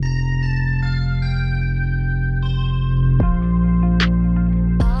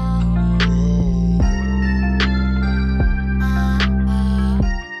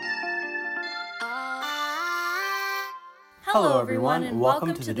everyone, and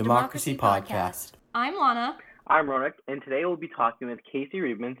welcome to the Democracy Podcast. I'm Lana. I'm Ronak, and today we'll be talking with Casey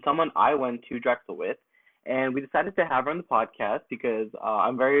Reedman, someone I went to Drexel with, and we decided to have her on the podcast because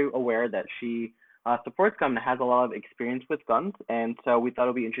I'm very aware that she supports gun and has a lot of experience with guns, and so we thought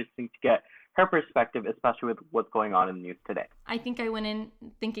it would be interesting to get her perspective, especially with what's going on in the news today. I think I went in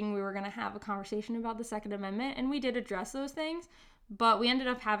thinking we were going to have a conversation about the Second Amendment, and we did address those things. But we ended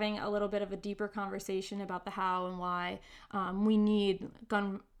up having a little bit of a deeper conversation about the how and why we need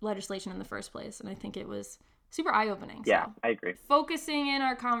gun legislation in the first place. And I think it was super eye-opening. Yeah, so, I agree. Focusing in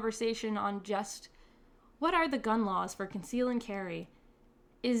our conversation on just what are the gun laws for conceal and carry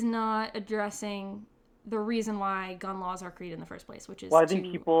is not addressing the reason why gun laws are created in the first place, which is I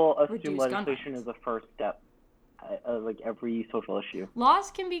think people assume legislation legislation is the first step, like every social issue.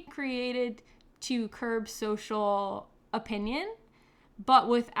 Laws can be created to curb social opinion, but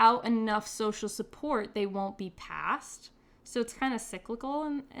without enough social support, they won't be passed. So it's kind of cyclical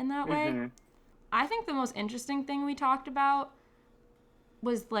in that way. Mm-hmm. I think the most interesting thing we talked about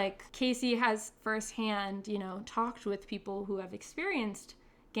was like Casey has firsthand, talked with people who have experienced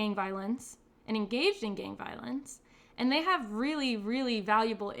gang violence and engaged in gang violence. And they have really, really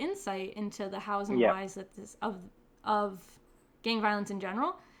valuable insight into the hows and whys of gang violence in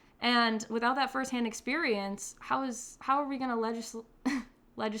general. And without that firsthand experience, how are we going to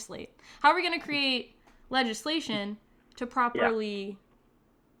legislate? How are we going to create legislation to properly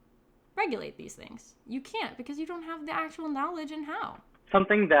regulate these things? You can't, because you don't have the actual knowledge and how.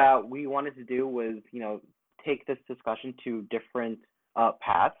 Something that we wanted to do was, take this discussion to different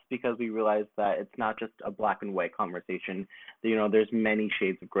paths, because we realized that it's not just a black and white conversation. There's many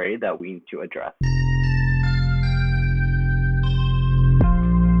shades of gray that we need to address.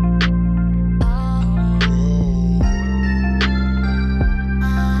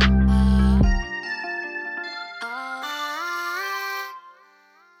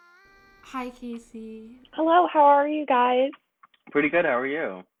 Hi, Casey. Hello, how are you guys? Pretty good. How are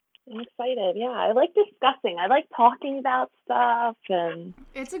you? I'm excited. Yeah, I like discussing. I like talking about stuff, and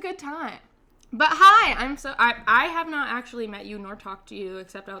it's a good time. But hi, I have not actually met you nor talked to you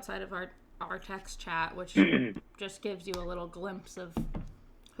except outside of our text chat, which just gives you a little glimpse of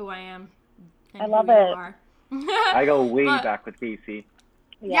who I am and I love who you it. are. I go way back with Casey.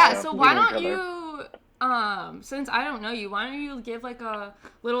 Yeah, so why don't you, since I don't know you, why don't you give like a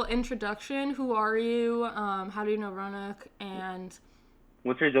little introduction? Who are you? How do you know Ronak? And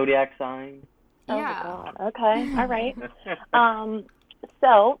what's your zodiac sign? Oh my God. Okay. All right.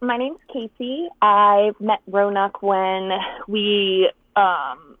 So my name's Casey. I met Ronak when we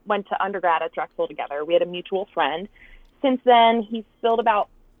went to undergrad at Drexel together. We had a mutual friend. Since then, he spilled about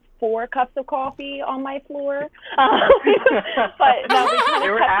 4 cups of coffee on my floor. But no, we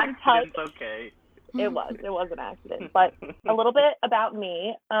kind of kept in touch. Okay. It was an accident. But a little bit about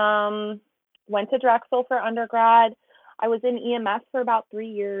me. Went to Drexel for undergrad. I was in EMS for about 3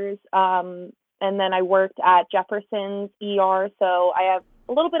 years. And then I worked at Jefferson's ER. So I have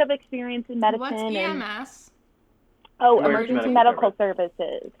a little bit of experience in medicine. What's EMS? Emergency Medical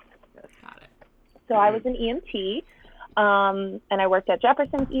Services. Yes. Got it. So I was an EMT. And I worked at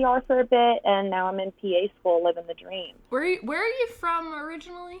Jefferson's ER for a bit, and now I'm in PA school, living the dream. Where are you from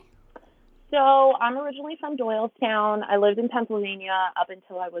originally? So I'm originally from Doylestown. I lived in Pennsylvania up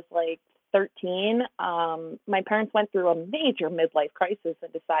until I was like 13. My parents went through a major midlife crisis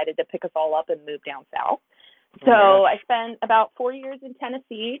and decided to pick us all up and move down south. So I spent about 4 years in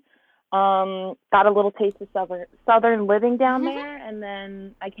Tennessee, got a little taste of southern living down there, and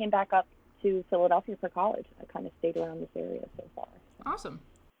then I came back up to Philadelphia for college. I kind of stayed around this area so far. Awesome.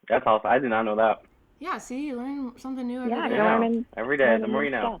 That's awesome. I did not know that. Yeah, see, you learn something new every day. You're learning every day. The more you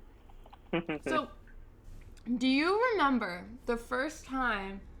know. So, do you remember the first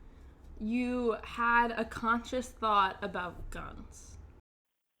time you had a conscious thought about guns?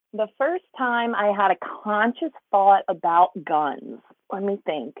 The first time I had a conscious thought about guns, let me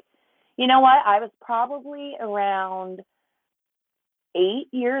think. You know what? I was probably around 8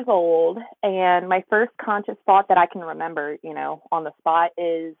 years old, and my first conscious thought that I can remember, on the spot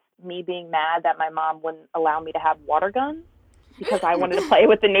is me being mad that my mom wouldn't allow me to have water guns because I wanted to play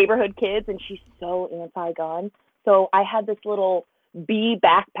with the neighborhood kids, and she's so anti-gun. So I had this little bee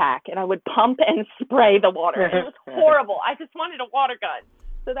backpack, and I would pump and spray the water. It was horrible. I just wanted a water gun.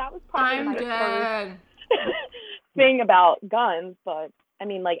 So that was probably my first thing about guns. But I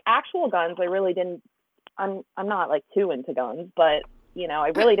mean, like actual guns, I really didn't. I'm not like too into guns, but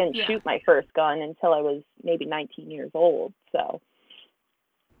I really didn't shoot my first gun until I was maybe 19 years old. So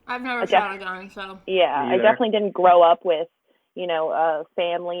I've never shot a gun, so I definitely didn't grow up with a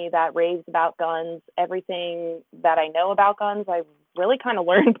family that raised about guns. Everything that I know about guns, I've really kind of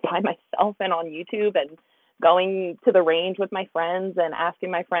learned by myself and on YouTube and going to the range with my friends and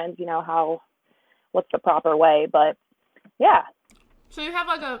asking my friends, what's the proper way. But yeah. So you have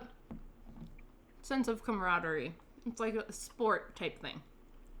like a sense of camaraderie. It's like a sport type thing.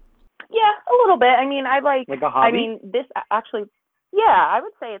 Yeah, a little bit. I mean, like a hobby? I mean, this actually, yeah, I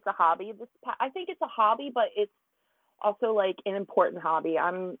would say it's a hobby. I think it's a hobby, but it's also like an important hobby.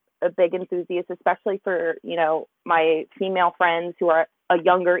 I'm a big enthusiast, especially for, my female friends who are a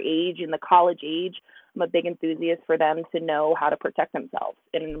younger age, in the college age. I'm a big enthusiast for them to know how to protect themselves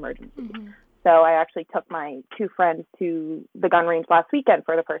in an emergency. Mm-hmm. So I actually took my two friends to the gun range last weekend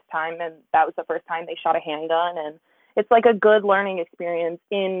for the first time, and that was the first time they shot a handgun. And it's like a good learning experience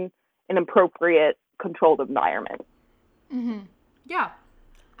in an appropriate, controlled environment. Mm-hmm. Yeah.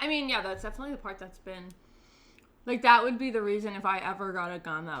 I mean, yeah, that's definitely the part that's been, like, that would be the reason if I ever got a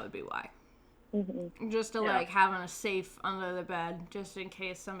gun, that would be why. Mm-hmm. Just to, like, having a safe under the bed, just in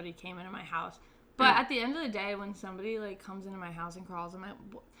case somebody came into my house. But at the end of the day, when somebody, like, comes into my house and crawls in my...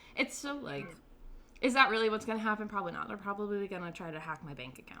 It's so, like... Is that really what's going to happen? Probably not. They're probably going to try to hack my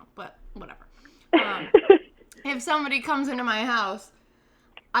bank account. But whatever. If somebody comes into my house,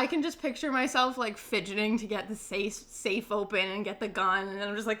 I can just picture myself, like, fidgeting to get the safe open and get the gun. And then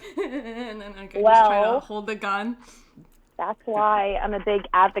I'm just like... and then I can just try to hold the gun. That's why I'm a big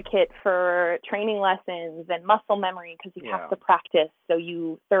advocate for training lessons and muscle memory, because you have to practice so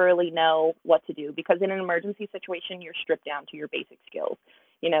you thoroughly know what to do. Because in an emergency situation, you're stripped down to your basic skills.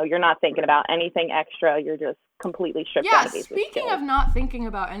 You're not thinking about anything extra. You're just completely stripped down to basic skills. Yeah, speaking of not thinking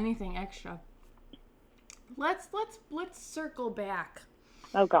about anything extra, let's circle back.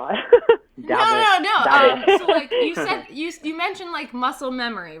 Oh God. No. So like you said, you mentioned like muscle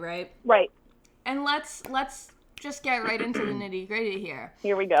memory, right? Right. And let's just get right into the nitty gritty here.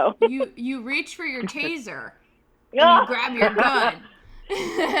 Here we go. You reach for your taser and you grab your gun.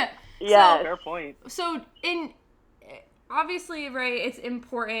 Yeah. Fair point. So obviously, right, it's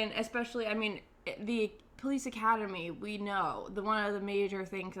important, especially, I mean, the police academy, we know one of the major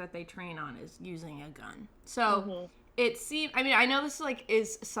things that they train on is using a gun. So it seems, I mean, I know this like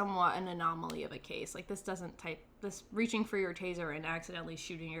is somewhat an anomaly of a case. Like this reaching for your taser and accidentally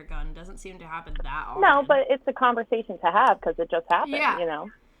shooting your gun doesn't seem to happen that often. No, but it's a conversation to have because it just happened,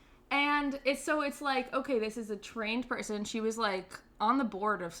 And it's like, okay, this is a trained person. She was like on the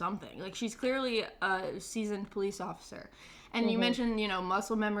board of something. Like she's clearly a seasoned police officer. And you mentioned,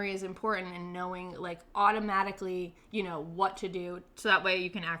 muscle memory is important and knowing like automatically, what to do so that way you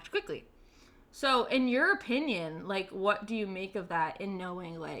can act quickly. So in your opinion, like what do you make of that in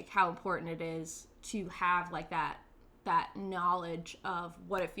knowing like how important it is to have like that knowledge of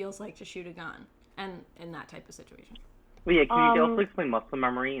what it feels like to shoot a gun and in that type of situation? Well, yeah, can you also explain muscle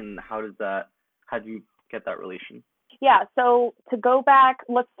memory and how do you get that relation? Yeah, so to go back,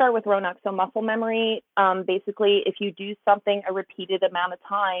 let's start with Roanoke. So muscle memory, basically, if you do something a repeated amount of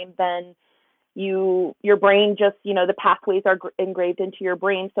time, then your brain just, the pathways are engraved into your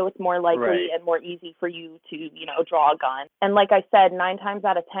brain, so it's more likely and more easy for you to, draw a gun. And like I said, 9 times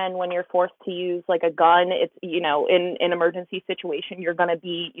out of 10, when you're forced to use like a gun, it's, in an emergency situation, you're going to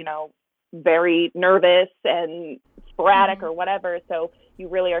be, very nervous and sporadic or whatever. So you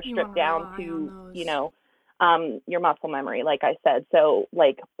really are stripped down to, your muscle memory, like I said. So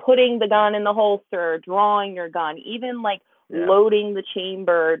like putting the gun in the holster, drawing your gun, even like loading the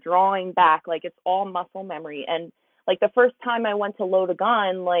chamber, drawing back, like it's all muscle memory. And like the first time I went to load a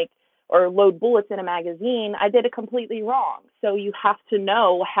gun, or load bullets in a magazine, I did it completely wrong. So you have to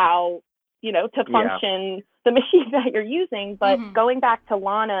know how, to function the machine that you're using. But going back to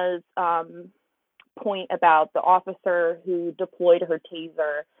Lana's point about the officer who deployed her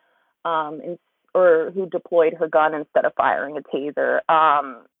taser, or who deployed her gun instead of firing a taser,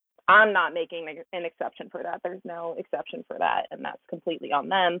 I'm not making an exception for that. There's no exception for that, and that's completely on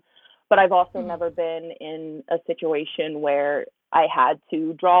them. But I've also never been in a situation where I had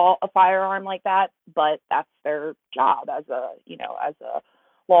to draw a firearm like that, but that's their job as a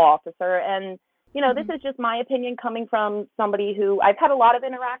law officer. And, this is just my opinion coming from somebody who I've had a lot of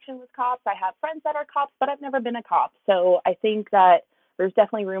interaction with cops. I have friends that are cops, but I've never been a cop. So I think that there's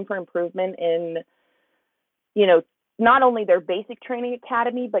definitely room for improvement in, not only their basic training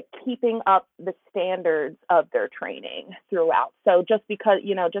academy, but keeping up the standards of their training throughout. So just because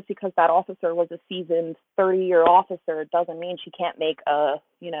that officer was a seasoned 30-year officer doesn't mean she can't make a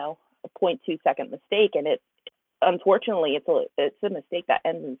 0.2 second mistake. And unfortunately, it's a mistake that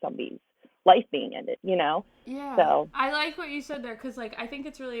ends in somebody's life being ended, Yeah. So I like what you said there, because like I think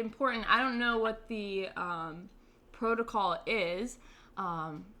it's really important. I don't know what the protocol is,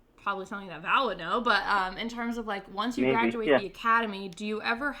 probably something that Val would know, but in terms of like once you Maybe, graduate yeah. the academy, do you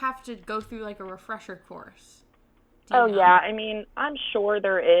ever have to go through like a refresher course? Oh yeah, I mean, I'm sure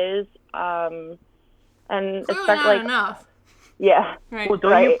there is, and Clearly especially not like enough. yeah. Right. Well,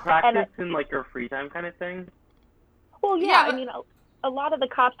 don't you Right. practice in like your free time kind of thing? Well, yeah, Yeah, I mean, a lot of the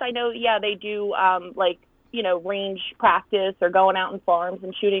cops I know, yeah, they do like, you know, range practice or going out in farms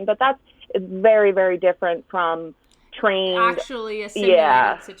and shooting, but that's very, very different from trained. actually a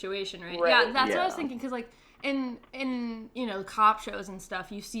simulated situation, right? Right. Yeah, that's what I was Yeah. thinking, because like in you know, cop shows and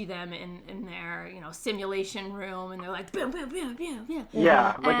stuff, you see them in their, you know, simulation room, and they're like boom boom boom boom boom.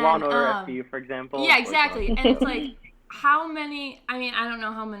 Yeah, like Law and And, Order SVU, for example. Yeah, or exactly. something. And it's like, how many, I mean, I don't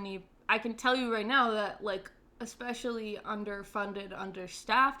know how many, I can tell you right now that, like, especially underfunded,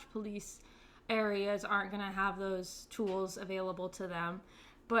 understaffed police areas aren't going to have those tools available to them.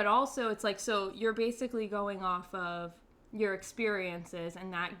 But also, it's like, so you're basically going off of your experiences,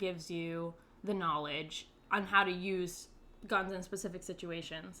 and that gives you the knowledge on how to use guns in specific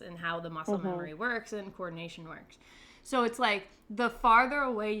situations and how the muscle memory works and coordination works. So it's like the farther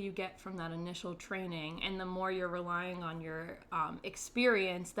away you get from that initial training and the more you're relying on your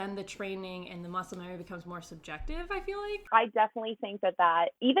experience, then the training and the muscle memory becomes more subjective, I feel like. I definitely think that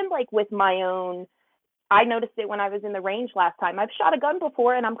even like with my own, I noticed it when I was in the range last time. I've shot a gun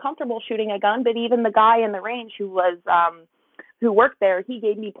before and I'm comfortable shooting a gun, but even the guy in the range who worked there, he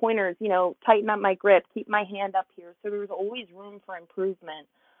gave me pointers, you know, tighten up my grip, keep my hand up here. So there's always room for improvement,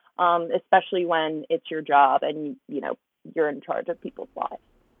 especially when it's your job and, you know, you're in charge of people's lives.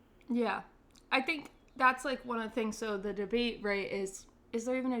 Yeah. I think that's like one of the things. So the debate, right, is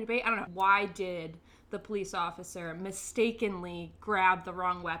there even a debate? I don't know. Why did the police officer mistakenly grab the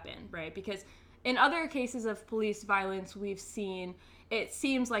wrong weapon, right? Because in other cases of police violence we've seen, it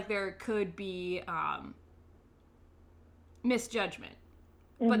seems like there could be misjudgment.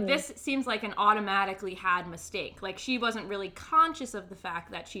 But this seems like an automatically had mistake. Like, she wasn't really conscious of the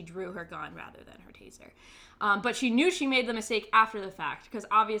fact that she drew her gun rather than her taser. But she knew she made the mistake after the fact, because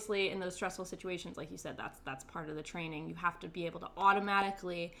obviously in those stressful situations, like you said, that's part of the training. You have to be able to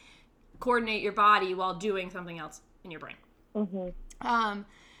automatically coordinate your body while doing something else in your brain.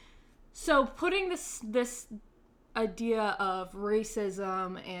 So putting this idea of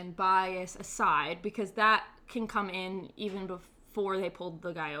racism and bias aside, because that can come in even before they pulled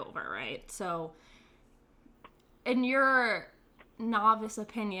the guy over, right? So in your novice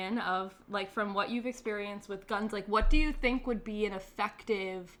opinion of, like, from what you've experienced with guns, like, what do you think would be an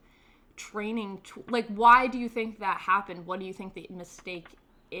effective training tool? Like, why do you think that happened? What do you think the mistake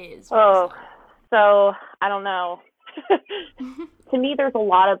is? Oh, so I don't know. To me, there's a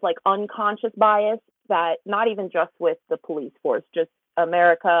lot of like unconscious bias that not even just with the police force, just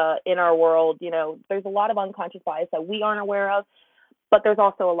America, in our world, you know, there's a lot of unconscious bias that we aren't aware of, but there's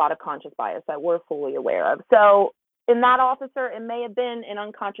also a lot of conscious bias that we're fully aware of. So in that officer, it may have been an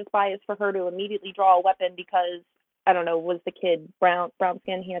unconscious bias for her to immediately draw a weapon because, I don't know, was the kid brown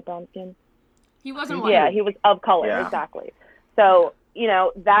skin? He had brown skin? He wasn't white. Yeah, he was of color, Yeah. exactly. So, you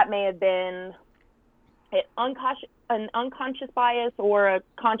know, that may have been an unconscious bias or a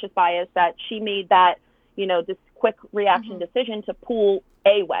conscious bias that she made that, you know, this quick reaction decision to pull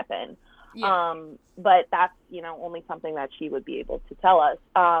a weapon. Yeah. But that's, you know, only something that she would be able to tell us.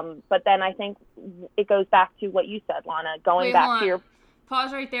 But then I think it goes back to what you said, Lana, Wait, back hold to on. your...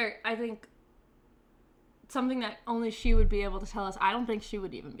 Pause right there. I think something that only she would be able to tell us, I don't think she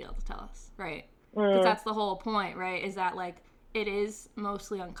would even be able to tell us, right? Because that's the whole point, right? Is that, like, it is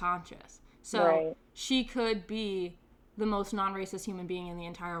mostly unconscious. So she could be the most non-racist human being in the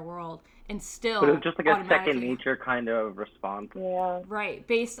entire world and still But it was just like a second automatically- nature kind of response. Yeah. Right,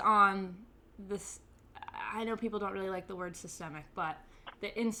 based on this. I know people don't really like the word systemic, but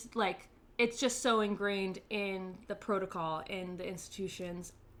it's just so ingrained in the protocol, in the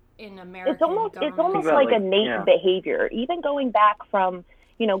institutions, in American government. It's almost About, like like, innate yeah. behavior. Even going back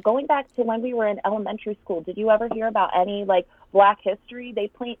to when we were in elementary school, did you ever hear about any like Black history? They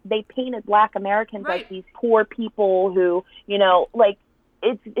painted Black Americans Right. as these poor people who, you know, like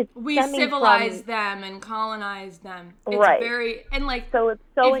we stemming civilized from, them and colonized them. It's Right. very, and like, so it's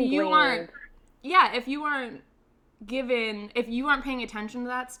so if ingrained. you aren't, yeah, if you aren't paying attention to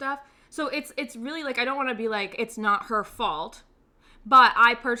that stuff, so it's really like, I don't want to be like, it's not her fault, but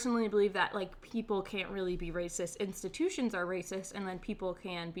I personally believe that, like, people can't really be racist. Institutions are racist, and then people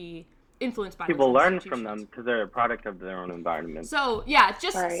can be influenced by People those learn institutions. from them because they're a product of their own environment. So, yeah,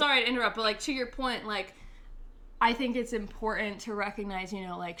 just, Right. sorry to interrupt, but, like, to your point, like, I think it's important to recognize, you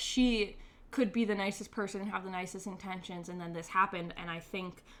know, like, she could be the nicest person and have the nicest intentions, and then this happened, and I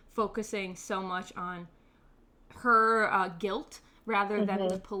think focusing so much on her guilt rather than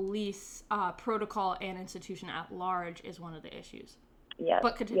the police protocol and institution at large is one of the issues. Yes.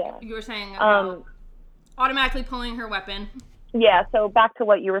 But continue. Yeah. You were saying about automatically pulling her weapon. Yeah, so back to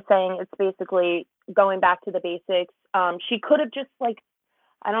what you were saying, it's basically going back to the basics. She could have just, like,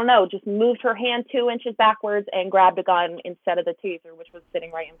 I don't know, just moved her hand 2 inches backwards and grabbed a gun instead of the taser, which was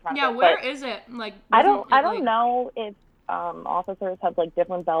sitting right in front of her. Yeah, where is it? Like, I don't know if officers have, like,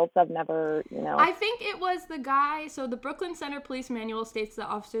 different belts. I've never, I think it was the guy. So the Brooklyn Center Police Manual states that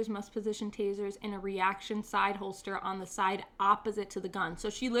officers must position tasers in a reaction side holster on the side opposite to the gun. So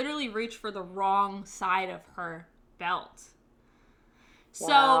she literally reached for the wrong side of her belt. Wow.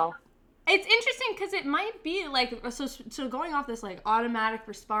 So it's interesting because it might be like, so going off this like automatic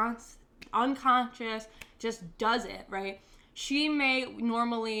response, unconscious, just does it, right? She may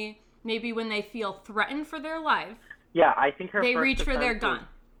normally, maybe when they feel threatened for their life, yeah, I think they reach for their gun.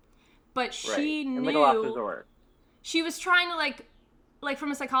 But she knew, like a last resort. She was trying to like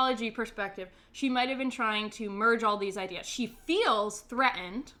from a psychology perspective, she might have been trying to merge all these ideas. She feels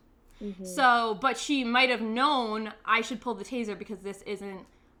threatened. Mm-hmm. So, but she might have known I should pull the taser because this isn't,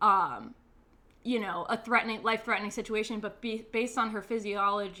 a life-threatening situation. But based on her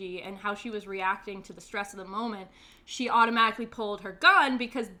physiology and how she was reacting to the stress of the moment, she automatically pulled her gun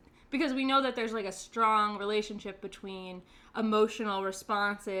because we know that there's like a strong relationship between emotional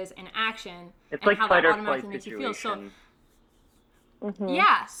responses and action. It's and like how fight that or automatically flight makes situation. you feel. So,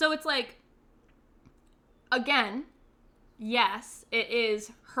 yeah, so it's like, again, yes, it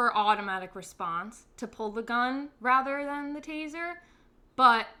is her automatic response to pull the gun rather than the taser,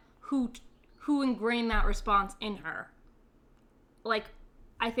 but who ingrained that response in her? Like,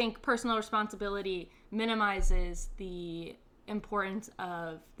 I think personal responsibility minimizes the importance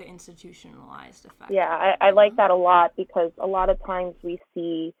of the institutionalized effect. Yeah, I like that a lot because a lot of times we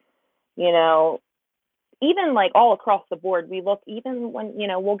see, even like all across the board, we look, even when,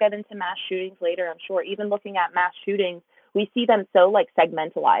 we'll get into mass shootings later, I'm sure, even looking at mass shootings, we see them so like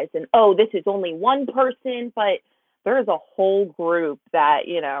segmentalized and, oh, this is only one person, but there is a whole group that,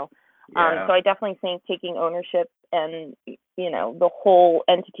 so I definitely think taking ownership and, the whole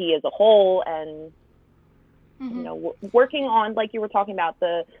entity as a whole and, working on, like you were talking about,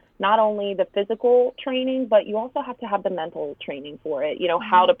 not only the physical training, but you also have to have the mental training for it,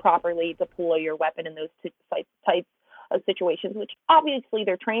 how to properly deploy your weapon in those types of situations, which obviously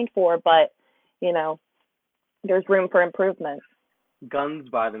they're trained for, but, there's room for improvement. Guns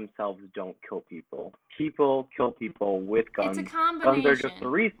by themselves don't kill people. People kill people with guns. It's a combination. Guns are just a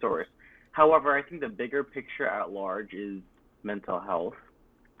resource. However, I think the bigger picture at large is mental health,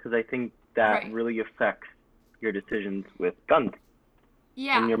 because I think that really affects your decisions with guns.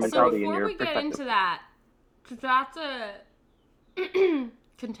 Yeah, and your mentality so before and your we get into that, because that's a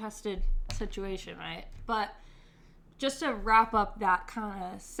contested situation, right? But just to wrap up that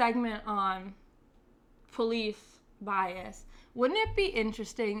kind of segment on police bias, wouldn't it be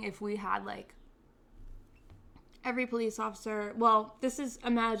interesting if we had like every police officer, well, this is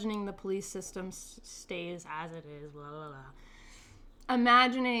imagining the police system stays as it is, blah, blah, blah.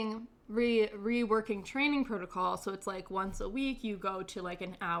 Imagining reworking training protocol, so it's like once a week you go to like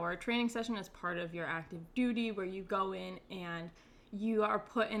an hour training session as part of your active duty where you go in and you are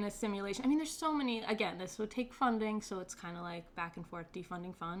put in a simulation. I mean, there's so many, again, this would take funding, so it's kind of like back and forth,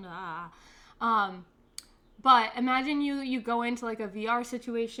 defunding fund, but imagine you go into like a VR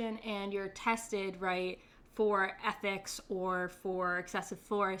situation and you're tested, right, for ethics or for excessive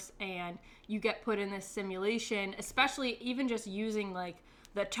force, and you get put in this simulation, especially even just using like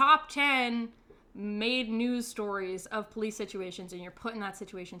the top 10 made news stories of police situations, and you're put in that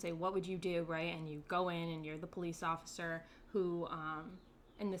situation and say, what would you do, right? And you go in and you're the police officer who,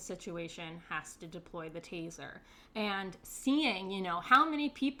 in this situation, has to deploy the taser. And seeing, how many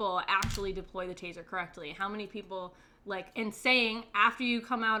people actually deploy the taser correctly, how many people, and saying after you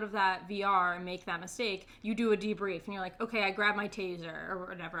come out of that VR and make that mistake, you do a debrief and you're like, okay, I grabbed my taser or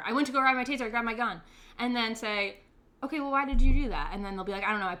whatever. I went to go grab my taser, I grabbed my gun. And then say, okay, well, why did you do that? And then they'll be like,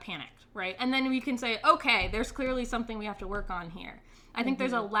 I don't know, I panicked, right? And then we can say, okay, there's clearly something we have to work on here. I think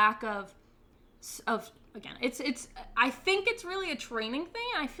there's a lack of again, I think it's really a training thing.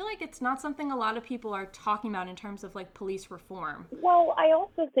 I feel like it's not something a lot of people are talking about in terms of like police reform. Well, I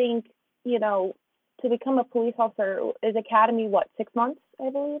also think, to become a police officer is academy, 6 months,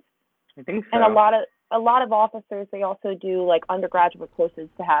 I believe? I think so. And a lot of officers, they also do like undergraduate courses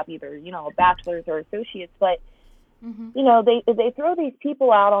to have either, a bachelor's or associates, but they throw these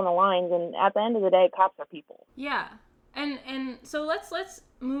people out on the lines, and at the end of the day, cops are people. Yeah. And so let's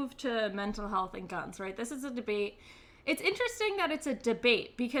move to mental health and guns, right? This is a debate. It's interesting that it's a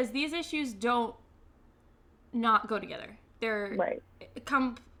debate because these issues don't not go together. They're Right.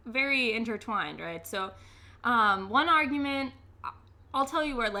 come very intertwined, right? So one argument, I'll tell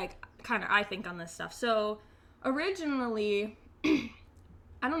you where, like, kind of I think on this stuff. So originally,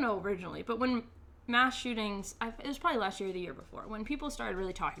 I don't know originally, but when mass shootings, it was probably last year or the year before, when people started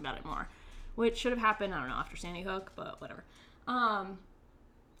really talking about it more, which should have happened, I don't know, after Sandy Hook, but whatever.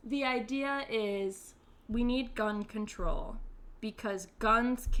 The idea is we need gun control because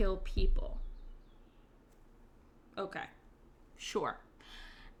guns kill people. Okay, sure.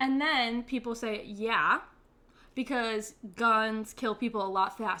 And then people say, yeah, because guns kill people a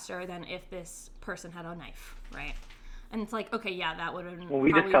lot faster than if this person had a knife, right? And it's like, okay, yeah, that would have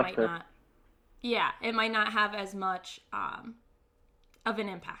we probably discussed might this. not. Yeah, it might not have as much of an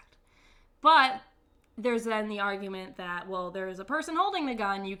impact. But there's then the argument that, well, there's a person holding the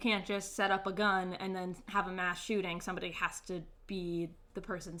gun. You can't just set up a gun and then have a mass shooting. Somebody has to be the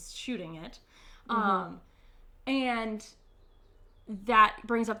person shooting it. And that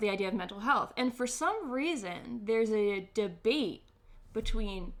brings up the idea of mental health. And for some reason, there's a debate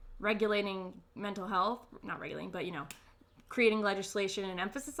between regulating mental health, not regulating, but, creating legislation and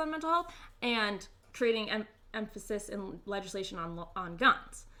emphasis on mental health and creating emphasis and legislation on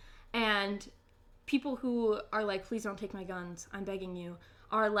guns. And people who are like, please don't take my guns, I'm begging you,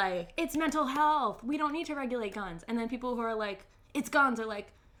 are like, it's mental health, we don't need to regulate guns. And then people who are like, it's guns, are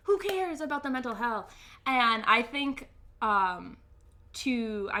like, who cares about the mental health? And I think all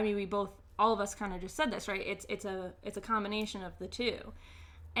of us kind of just said this, right? It's a combination of the two.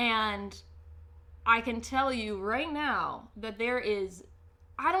 And I can tell you right now that there is,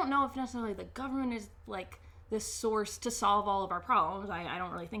 I don't know if necessarily the government is like the source to solve all of our problems. I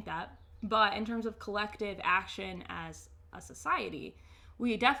don't really think that. But in terms of collective action as a society,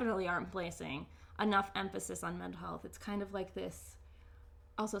 we definitely aren't placing enough emphasis on mental health. It's kind of like this.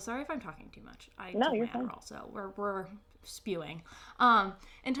 Also, sorry if I'm talking too much. No, you're fine. Also, we're spewing.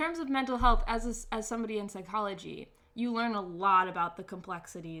 In terms of mental health, as somebody in psychology, you learn a lot about the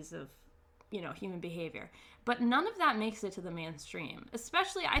complexities of human behavior, but none of that makes it to the mainstream.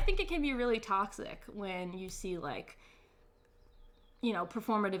 Especially, I think it can be really toxic when you see like,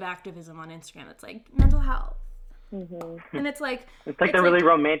 performative activism on Instagram. It's like mental health, and it's like they're really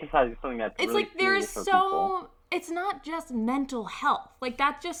romanticizing something that's it's really like there's serious for people. It's not just mental health. Like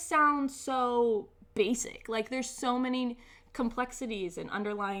that just sounds so basic. Like there's so many complexities and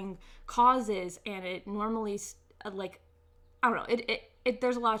underlying causes, and it normally like, I don't know, it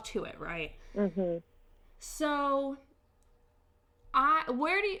there's a lot to it, right? So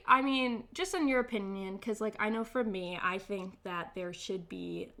just in your opinion, because like I know for me, I think that there should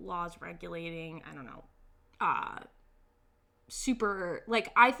be laws regulating, I don't know, I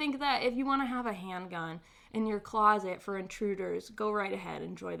think that if you want to have a handgun in your closet for intruders, go right ahead,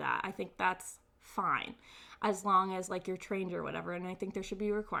 enjoy that. I think that's fine, as long as like you're trained or whatever, and I think there should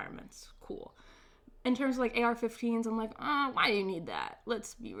be requirements. Cool. In terms of like AR-15s, I'm like, why do you need that?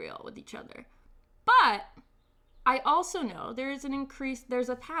 Let's be real with each other. But I also know there's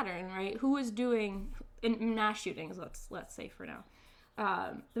a pattern, right? Who is doing in mass shootings, let's say for now.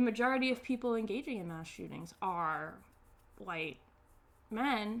 The majority of people engaging in mass shootings are white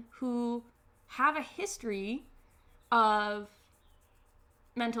men who have a history of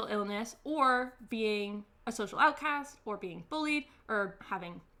mental illness or being a social outcast or being bullied or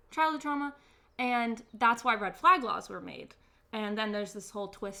having childhood trauma. And that's why red flag laws were made. And then there's this whole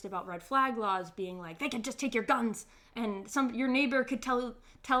twist about red flag laws being like, they could just take your guns, and your neighbor could tell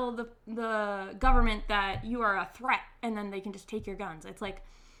the government that you are a threat, and then they can just take your guns. It's like,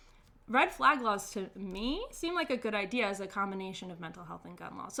 red flag laws to me seem like a good idea as a combination of mental health and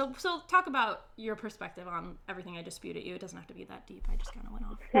gun laws. So talk about your perspective on everything I just spewed at you. It doesn't have to be that deep. I just kind of went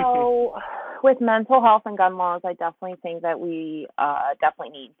off. So with mental health and gun laws, I definitely think that we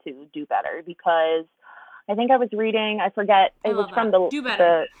definitely need to do better, because I think I was reading, I forget, it was from Do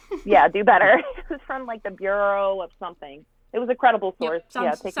better. Do better. It was from like the Bureau of something. It was a credible source.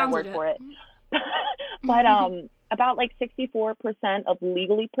 Take my word for it. But about like 64% of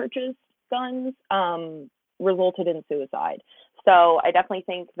legally purchased guns resulted in suicide. So I definitely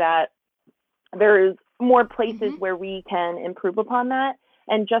think that there's more places where we can improve upon that.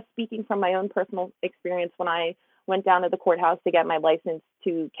 And just speaking from my own personal experience, when I went down to the courthouse to get my license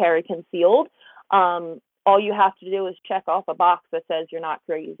to carry concealed, all you have to do is check off a box that says you're not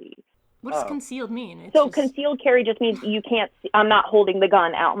crazy. What does concealed mean? Concealed carry just means you can't see, I'm not holding the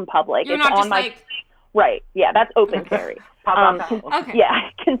gun out in public. You're not just Right. Yeah, that's open carry. Okay.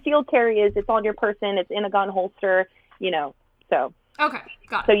 Yeah, concealed carry is it's on your person, it's in a gun holster, so. Okay,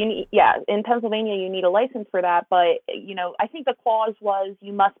 got it. So you need, in Pennsylvania you need a license for that, but I think the clause was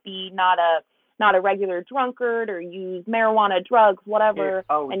you must be not not a regular drunkard or use marijuana, drugs, whatever,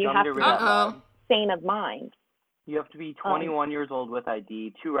 and you have to be sane of mind. You have to be 21 years old with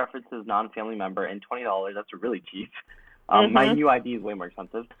ID, 2 references, non-family member, and $20. That's really cheap. My new ID is way more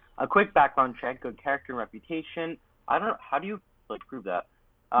expensive. A quick background check, good character and reputation. I don't know, how do you prove that?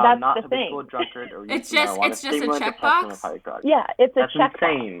 That's not the habitual thing. drunkard or it's just a checkbox. Yeah, it's a checkbox. That's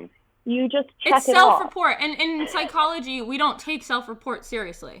insane. You just check it's it self-report, and in psychology, we don't take self-report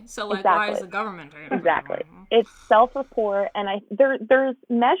seriously. So, like, why is the government doing it? Exactly. It's self-report, and there's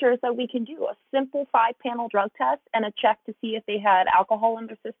measures that we can do. A simple 5-panel drug test and a check to see if they had alcohol in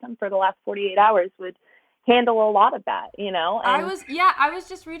their system for the last 48 hours would handle a lot of that, you know? And I was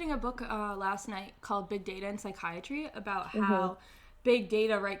just reading a book last night called Big Data in Psychiatry about how big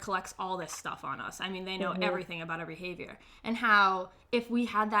data, right, collects all this stuff on us. I mean, they know everything about our behavior, and how if we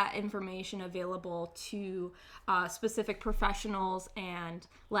had that information available to specific professionals and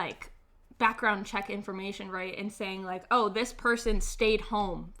like background check information, right, and saying like, oh, this person stayed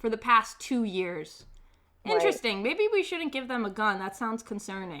home for the past 2 years. Interesting. Right. Maybe we shouldn't give them a gun. That sounds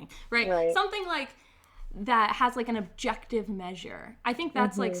concerning, right? Something like that has like an objective measure. I think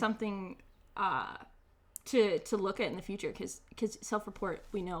that's like something to look at in the future, because self-report,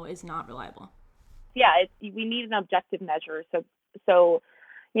 we know, is not reliable. Yeah, we need an objective measure. So,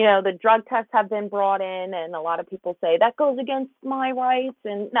 you know, the drug tests have been brought in, and a lot of people say that goes against my rights.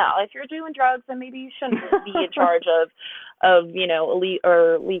 And no, if you're doing drugs, then maybe you shouldn't be in charge of you know,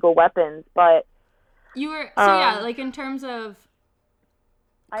 legal weapons. But you were like in terms of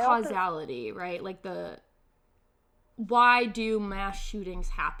causality, right? Like why do mass shootings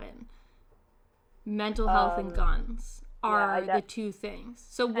happen? Mental health and guns are the two things.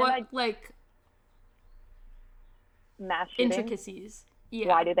 So what, like, mass shootings? Intricacies? Yeah.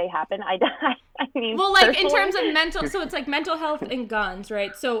 Why do they happen? I mean, well, like in terms of so it's like mental health and guns,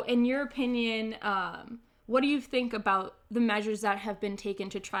 right? So in your opinion, what do you think about the measures that have been taken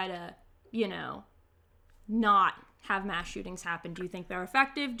to try to, you know, not have mass shootings happen? Do you think they're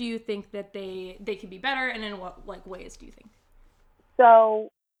effective? Do you think that they could be better? And in what ways do you think?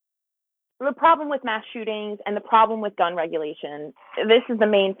 So the problem with mass shootings and the problem with gun regulation, this is the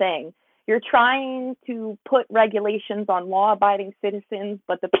main thing. You're trying to put regulations on law-abiding citizens,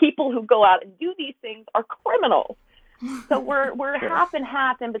 but the people who go out and do these things are criminals. So we're half and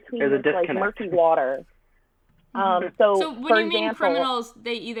half in between this like murky water. So when you mean criminals,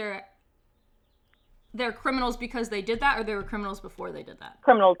 they're criminals because they did that, or they were criminals before they did that?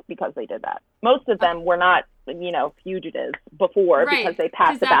 Criminals because they did that. Most of them were not, you know, fugitives before, because they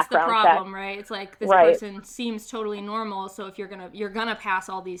passed the background check. That's the problem, right? It's like this person seems totally normal, so if you're gonna pass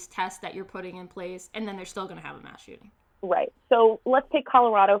all these tests that you're putting in place, and then they're still gonna have a mass shooting. Right. So let's take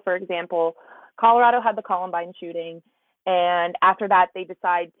Colorado, for example. Colorado had the Columbine shooting, and after that they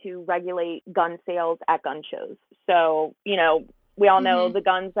decide to regulate gun sales at gun shows. So, you know, we all know the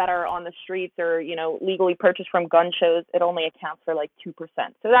guns that are on the streets are, you know, legally purchased from gun shows. It only accounts for like 2%.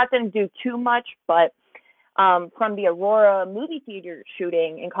 So that didn't do too much. But from the Aurora movie theater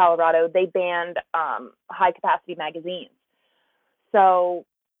shooting in Colorado, they banned high capacity magazines. So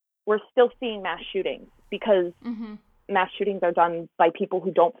we're still seeing mass shootings because mass shootings are done by people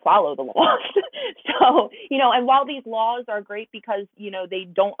who don't follow the laws. So, you know, and while these laws are great because, you know, they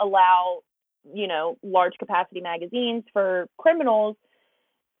don't allow, you know, large capacity magazines for criminals,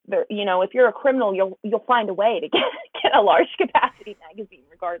 you know, if you're a criminal, you'll find a way to get a large capacity magazine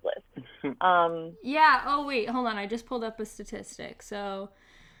regardless. Yeah. Oh wait, hold on. I just pulled up a statistic. So,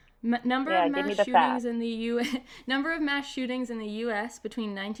 number of mass shootings in the U.S.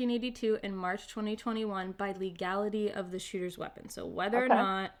 between 1982 and March 2021 by legality of the shooter's weapon. So whether or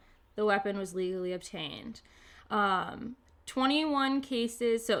not the weapon was legally obtained. 21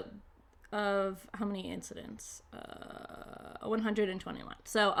 cases. So. Of how many incidents? 121.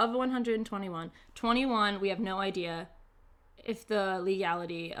 So of 121, 21 we have no idea if the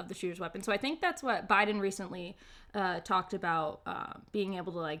legality of the shooter's weapon. So I think that's what Biden recently talked about, being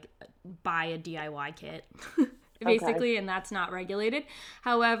able to like buy a DIY kit basically, and that's not regulated.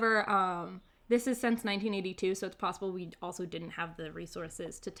 However, this is since 1982, so it's possible we also didn't have the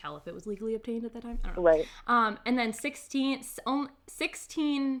resources to tell if it was legally obtained at that time. I don't know. Right. And then 16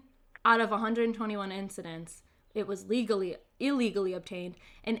 out of 121 incidents, it was illegally obtained,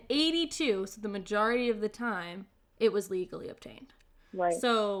 and 82, so the majority of the time, it was legally obtained. Right.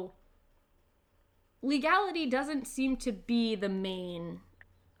 So legality doesn't seem to be the main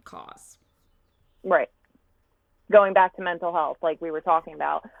cause. Right. Going back to mental health, like we were talking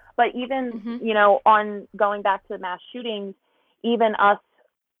about. But even, you know, on going back to mass shootings, even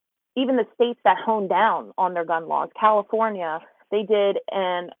the states that hone down on their gun laws, California they did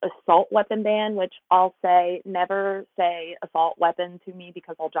an assault weapon ban, which I'll say, never say assault weapon to me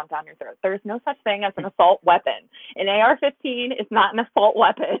because I'll jump down your throat. There's no such thing as an assault weapon. An AR-15 is not an assault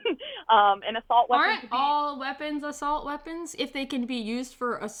weapon. An assault weapon. Aren't all weapons assault weapons? If they can be used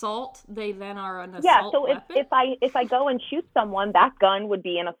for assault, they then are an assault weapon? Yeah, so if I go and shoot someone, that gun would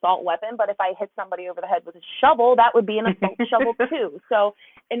be an assault weapon. But if I hit somebody over the head with a shovel, that would be an assault shovel too. So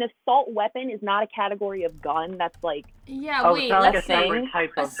an assault weapon is not a category of gun that's like... Yeah, wait, it's not like a let's separate say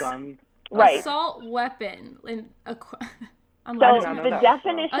type of gun. Right. assault weapon. I'm So laughing the at that.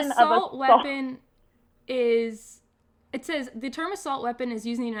 definition of Assault weapon is... It says, the term assault weapon is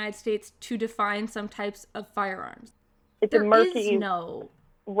used in the United States to define some types of firearms. It's There a murky... is no...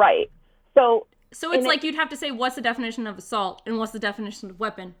 Right. So it's like you'd have to say, what's the definition of assault and what's the definition of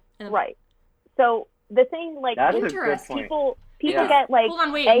weapon? And right. So the thing, like, That's a good Interesting. point. people Yeah. get, like, Hold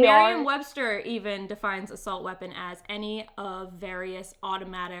on, wait. AR... Merriam-Webster even defines assault weapon as any of various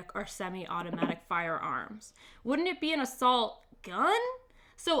automatic or semi-automatic firearms. Wouldn't it be an assault gun?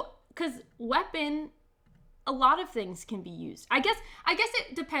 So, because weapon, a lot of things can be used. I guess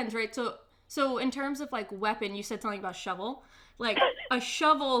it depends, right? So in terms of like weapon, you said something about shovel. Like a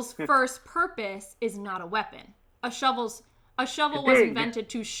shovel's first purpose is not a weapon. A shovel was invented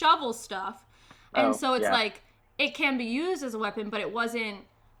to shovel stuff, and so it's like it can be used as a weapon, but it wasn't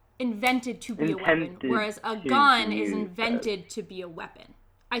invented to be a weapon. Whereas a gun is invented to be a weapon.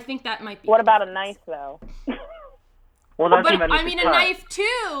 I think that might be. What about a knife, though? Well, that's But invented I to mean, a cut. knife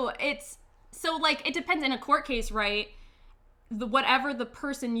too. It's so like it depends in a court case, right? Whatever the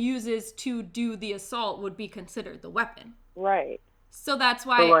person uses to do the assault would be considered the weapon. Right. So that's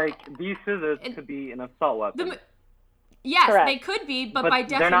why. So, like, these scissors could be an assault weapon. Yes, Correct. they could be, but But by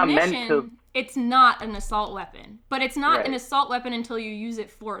they're not meant definition, to- it's not an assault weapon. But it's not an Right. assault weapon until you use it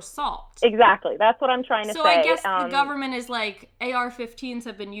for assault. Exactly. That's what I'm trying to So say. I guess the government is like, AR-15s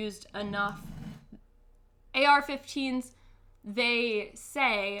have been used enough. AR-15s, they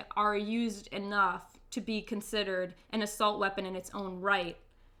say, are used enough to be considered an assault weapon in its own right.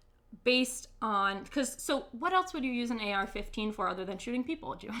 Based on, so what else would you use an AR-15 for other than shooting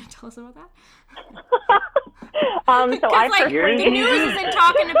people? Do you want to tell us about that? So I Like, personally... the news isn't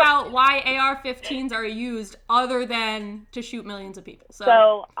talking about why AR-15s are used other than to shoot millions of people.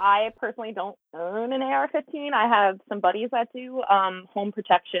 So I personally don't own an AR-15. I have some buddies that do home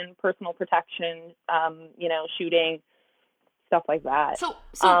protection, personal protection, shooting, stuff like that. So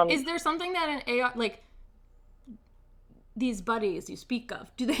is there something that an AR, like, these buddies you speak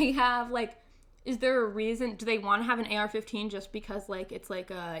of, do they have, like, is there a reason, do they want to have an AR-15 just because, like, it's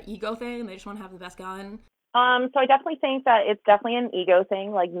like a ego thing, they just want to have the best gun? So I definitely think that it's definitely an ego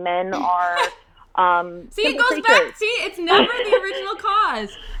thing. Like, men are See, it simple goes creatures. back, see, it's never the original cause.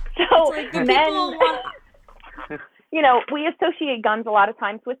 So It's like the men, people want... we associate guns a lot of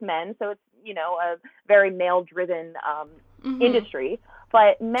times with men, so it's, a very male-driven industry.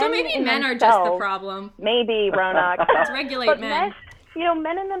 But men, So maybe in men are just the themselves- problem. Maybe, Ronak. Let's regulate But men.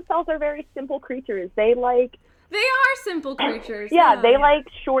 men in themselves are very simple creatures. They like, They are simple creatures. they like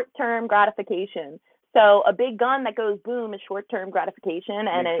short-term gratification. So a big gun that goes boom is short-term gratification,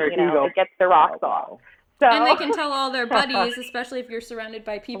 and it gets their rocks off. So, And they can tell all their buddies, especially if you're surrounded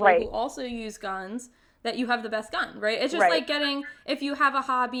by people Right. who also use guns, that you have the best gun, right? It's just Right. like getting, if you have a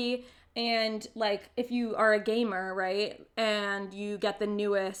hobby and, like, if you are a gamer, right, and you get the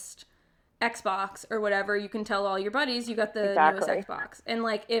newest Xbox or whatever, you can tell all your buddies you got the Exactly. newest Xbox. And,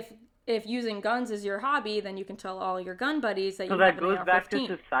 like, if using guns is your hobby, then you can tell all your gun buddies that So you that have an goes back to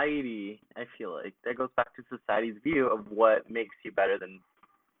AR-15. society, I feel like. That goes back to society's view of what makes you better than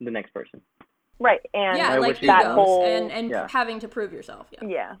the next person. right, and Yeah, Right, like which that egos whole and Yeah. having to prove yourself. Yeah.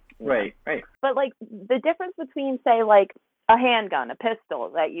 yeah. Right. But, like, the difference between, say, like, a handgun, a pistol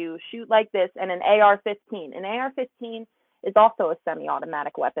that you shoot like this, and an AR-15. An AR-15 is also a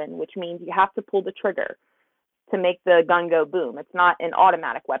semi-automatic weapon, which means you have to pull the trigger to make the gun go boom. It's not an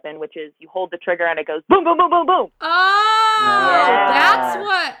automatic weapon, which is you hold the trigger and it goes boom, boom, boom, boom, boom. Oh, Yeah. that's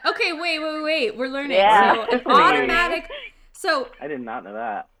what. Okay, wait. We're learning. Yeah. So an automatic. So I did not know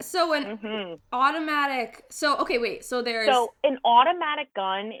that. an automatic. So okay, wait. So there's. So an automatic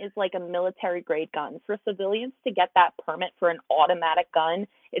gun is like a military grade gun. For civilians to get that permit for an automatic gun,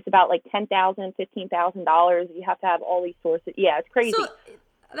 it's about like $10,000, $15,000. You have to have all these sources. Yeah, it's crazy. So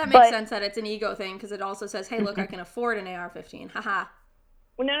that makes But- sense that it's an ego thing because it also says, "Hey, look, I can afford an AR-15." Haha.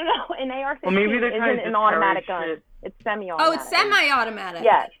 No. An AR-15 Well, maybe they're trying isn't to an automatic discourage gun. shit. It's semi-automatic. Oh, it's semi-automatic.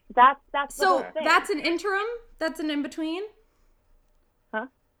 Yes, that's the So whole thing. that's an interim. That's an in between. Huh?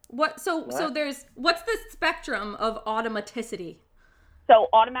 What? So What? there's what's the spectrum of automaticity? So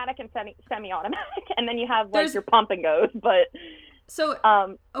automatic and semi-automatic, and then you have like There's- your pump and goes. But So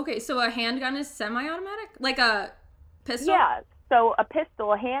okay, so a handgun is semi-automatic, like a pistol. yeah, so a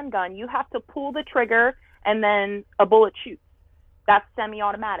pistol, a handgun, you have to pull the trigger and then a bullet shoots. That's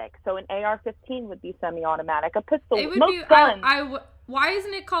semi-automatic. So an AR-15 would be semi-automatic. A pistol, It would most be. guns. Why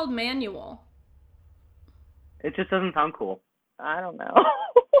isn't it called manual? It just doesn't sound cool. I don't know.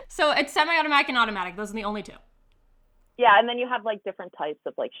 So it's semi-automatic and automatic. Those are the only two. Yeah, and then you have like different types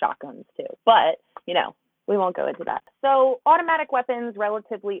of like shotguns too. But, you know, we won't go into that. So automatic weapons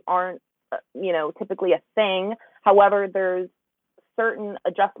relatively aren't, typically a thing. However, there's certain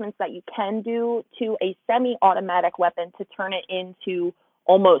adjustments that you can do to a semi-automatic weapon to turn it into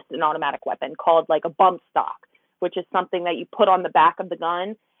almost an automatic weapon, called like a bump stock, which is something that you put on the back of the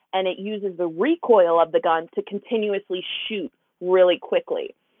gun, and it uses the recoil of the gun to continuously shoot really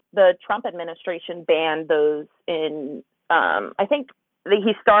quickly. The Trump administration banned those in, I think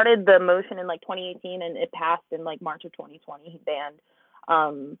he started the motion in like 2018 and it passed in like March of 2020. He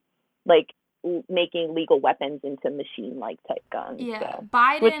banned making legal weapons into machine-like type guns. Yeah, so.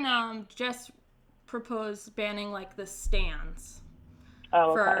 Biden just proposed banning like the stands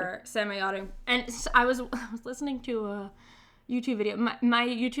for semi-auto. And I was listening to a YouTube video. My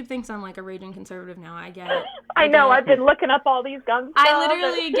YouTube thinks I'm like a raging conservative now. I get it. I know. I've been looking up all these guns. I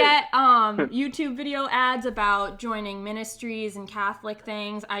literally get YouTube video ads about joining ministries and Catholic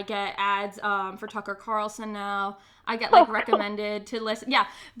things. I get ads for Tucker Carlson now. I get like recommended to listen. Yeah,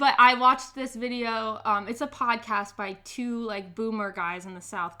 but I watched this video. It's a podcast by two like boomer guys in the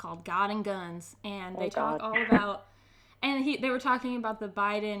South called God and Guns, and they talk all about. And they were talking about the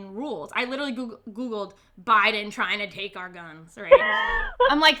Biden rules. I literally Googled Biden trying to take our guns, right?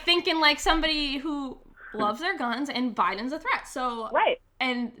 I'm like thinking like somebody who loves their guns, and Biden's a threat. So right.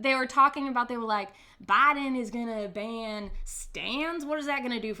 And they were talking about, they were like, Biden is going to ban stands? What is that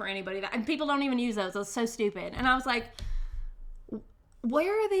going to do for anybody? And people don't even use those. That's so stupid. And I was like,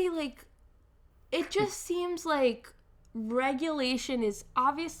 where are they, like, it just seems like regulation is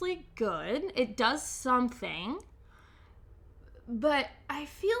obviously good. It does something. But I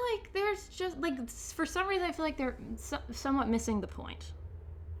feel like there's just, like, for some reason, I feel like they're somewhat missing the point.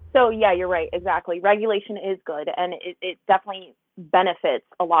 So, yeah, you're right. Exactly. Regulation is good. And it definitely benefits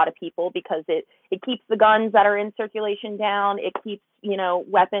a lot of people because it keeps the guns that are in circulation down. It keeps,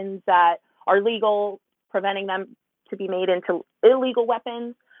 weapons that are legal, preventing them to be made into illegal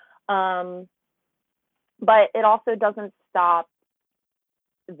weapons. But it also doesn't stop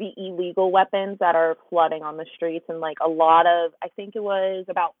the illegal weapons that are flooding on the streets. And like a lot of, I think it was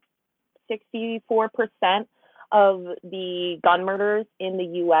about 64% of the gun murders in the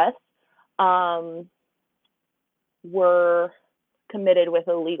U.S. Were committed with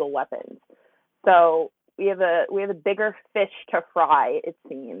illegal weapons. So we have a bigger fish to fry, it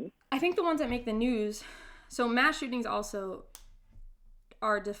seems. I think the ones that make the news, so mass shootings also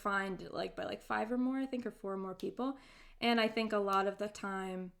are defined like by like 5 or more, I think, or 4 or more people. And I think a lot of the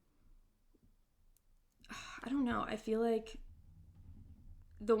time, I don't know, I feel like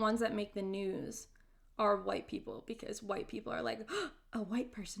the ones that make the news are white people, because white people are like, oh, a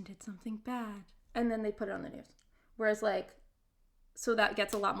white person did something bad, and then they put it on the news. Whereas like, so that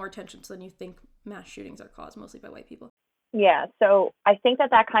gets a lot more attention, so then you think mass shootings are caused mostly by white people. Yeah, so I think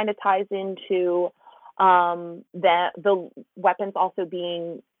that kind of ties into the weapons also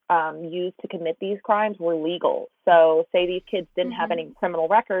being used to commit these crimes were legal. So say these kids didn't have any criminal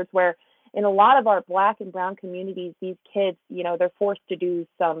records, where in a lot of our Black and brown communities, these kids, they're forced to do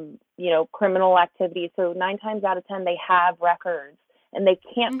some, criminal activities. So 9 times out of 10, they have records and they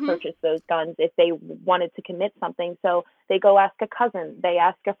can't purchase those guns if they wanted to commit something. So they go ask a cousin, they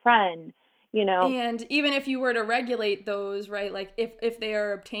ask a friend, And even if you were to regulate those, right, like if they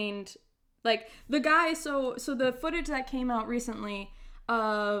are obtained, like the guy, so the footage that came out recently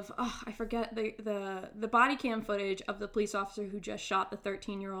of, I forget the body cam footage of the police officer who just shot the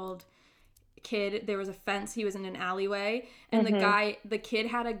 13-year-old kid. There was a fence, he was in an alleyway, and the kid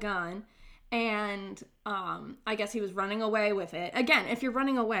had a gun, and I guess he was running away with it. Again, if you're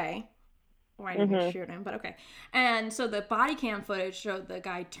running away, why didn't you shoot him? But okay. And so the body cam footage showed the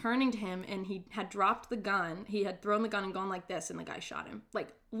guy turning to him, and he had dropped the gun. He had thrown the gun and gone like this, and the guy shot him.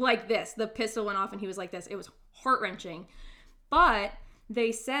 Like this. The pistol went off, and he was like this. It was heart-wrenching. But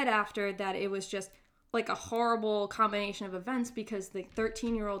they said after that it was just like a horrible combination of events, because the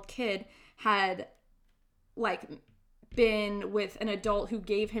 13-year-old kid had like been with an adult who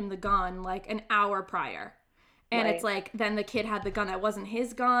gave him the gun like an hour prior. And It's like, then the kid had the gun that wasn't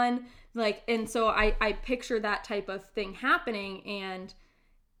his gun. Like, and so I picture that type of thing happening. And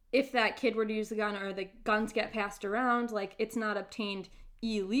if that kid were to use the gun, or the guns get passed around, like, it's not obtained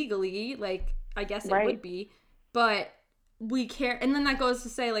illegally, like I guess it Right. would be, but we care, and then that goes to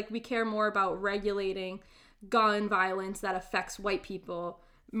say like we care more about regulating gun violence that affects white people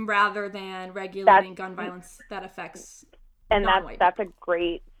rather than regulating gun violence that affects And non-white that's people. a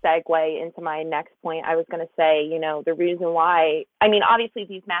great segue into my next point. I was going to say, the reason why, I mean, obviously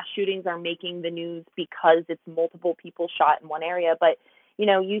these mass shootings are making the news because it's multiple people shot in one area, but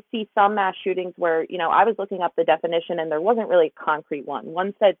you see some mass shootings where, I was looking up the definition and there wasn't really a concrete one.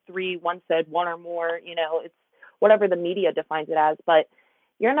 One said 3, one said 1 or more, it's whatever the media defines it as, but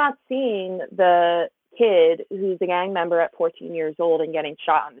you're not seeing the kid who's a gang member at 14 years old and getting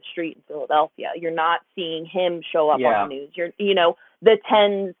shot on the street in Philadelphia. You're not seeing him show up on the news. You're, the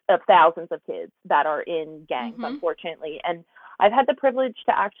tens of thousands of kids that are in gangs, unfortunately. And I've had the privilege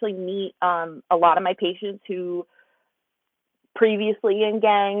to actually meet a lot of my patients who previously in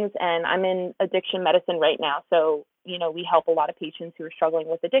gangs, and I'm in addiction medicine right now. So, we help a lot of patients who are struggling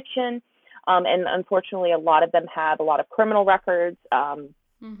with addiction. And unfortunately, a lot of them have a lot of criminal records.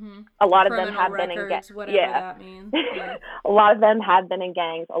 A lot of them have been in gangs. Whatever that means. Yeah. A lot of them have been in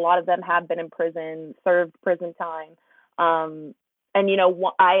gangs. A lot of them have been in prison, served prison time. And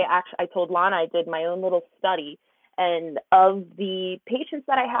I told Lana I did my own little study, and of the patients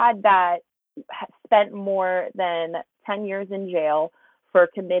that I had that spent more than 10 years in jail for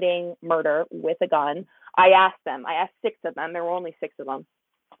committing murder with a gun, I asked 6 of them. There were only 6 of them.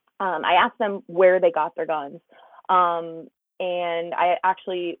 I asked them where they got their guns. And I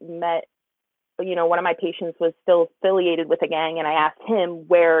actually met, one of my patients was still affiliated with a gang, and I asked him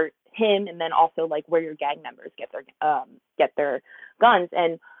and then also like where your gang members get their guns.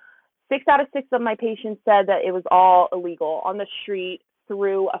 And 6 out of 6 of my patients said that it was all illegal on the street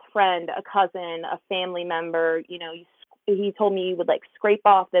through a friend, a cousin, a family member. He told me he would like scrape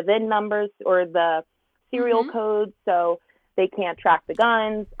off the VIN numbers or the serial codes so they can't track the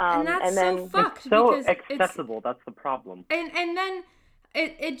guns. And that's so fucked. It's so because accessible. That's the problem. And then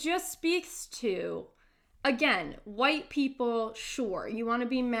it just speaks to, again, white people, sure, you want to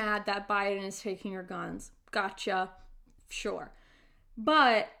be mad that Biden is taking your guns. Gotcha. Sure.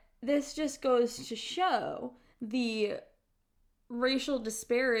 But this just goes to show the racial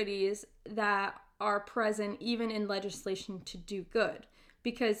disparities that are present even in legislation to do good.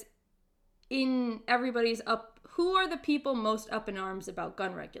 Because who are the people most up in arms about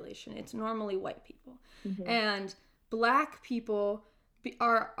gun regulation? It's normally white people. Mm-hmm. And black people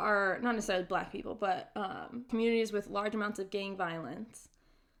are not necessarily black people, but communities with large amounts of gang violence,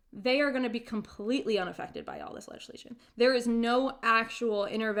 they are going to be completely unaffected by all this legislation. There is no actual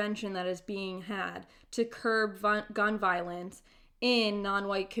intervention that is being had to curb gun violence in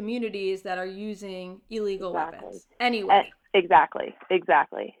non-white communities that are using illegal weapons. Anyway. Exactly.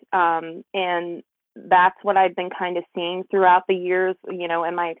 And that's what I've been kind of seeing throughout the years,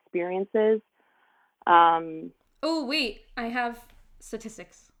 in my experiences. Oh, wait, I have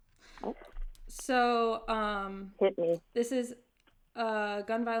statistics. Oh. So, hit me. This is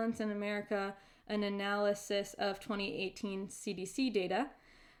Gun Violence in America, an analysis of 2018 CDC data.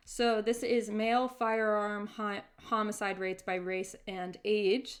 So this is male firearm homicide rates by race and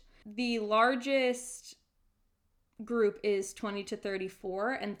age. The largest group is 20 to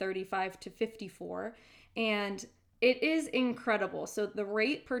 34 and 35 to 54, and it is incredible. So the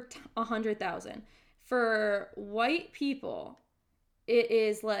rate per 100,000 for white people, it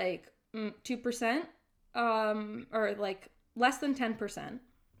is like 2%, or like less than 10%.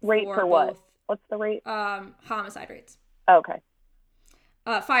 Rate for what? What's the rate? Homicide rates. Okay.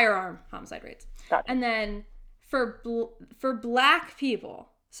 Firearm homicide rates. Gotcha. And then for black people,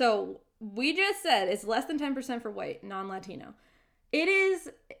 so we just said it's less than 10% for white, non-Latino. It is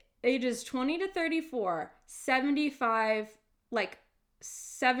ages 20 to 34, 75, like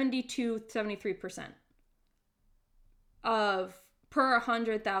 72, 73% of per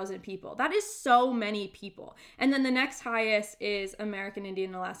 100,000 people. That is so many people. And then the next highest is American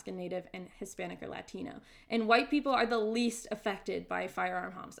Indian, Alaska Native, and Hispanic or Latino. And white people are the least affected by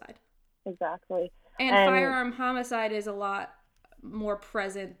firearm homicide. Exactly. And firearm homicide is a lot more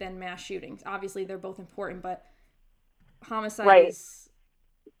present than mass shootings. Obviously, they're both important, but homicide is...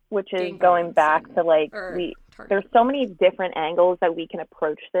 Which is going back to, like, there's so many different angles that we can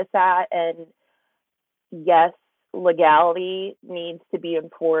approach this at. And yes, legality needs to be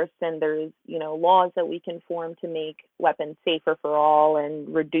enforced, and there's, laws that we can form to make weapons safer for all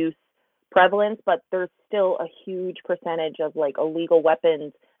and reduce prevalence, but there's still a huge percentage of like illegal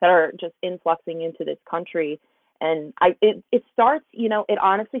weapons that are just influxing into this country. And it starts, it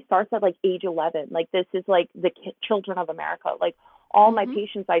honestly starts at like age 11. Like, this is like the children of America. Like, all my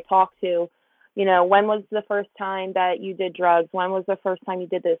patients I talk to, You know, when was the first time that you did drugs? When was the first time you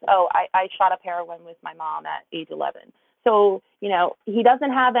did this? Oh, I shot up heroin with my mom at age 11. So, you know, he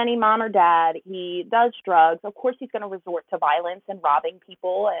doesn't have any mom or dad. He does drugs. Of course, he's going to resort to violence and robbing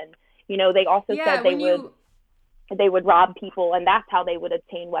people. And, you know, they also said they would rob people, and that's how they would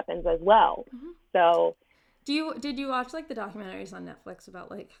obtain weapons as well. Mm-hmm. So, did you watch like the documentaries on Netflix about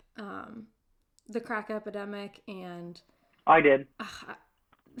like the crack epidemic and? I did.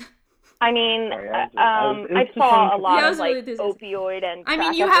 I mean, I saw a lot of like opioid and. I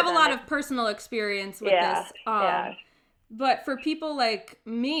mean, you have a lot of personal experience with this. Yeah. But for people like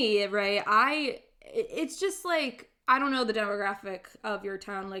me, right? It's just like, I don't know the demographic of your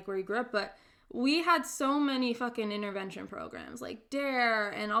town, like where you grew up, but we had so many fucking intervention programs like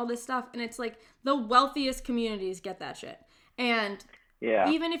DARE and all this stuff, and it's like the wealthiest communities get that shit. And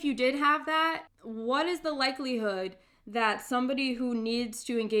even if you did have that, what is the likelihood that somebody who needs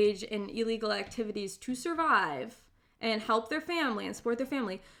to engage in illegal activities to survive and help their family and support their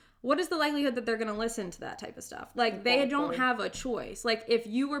family, what is the likelihood that they're going to listen to that type of stuff? Like, exactly. They don't have a choice. Like, if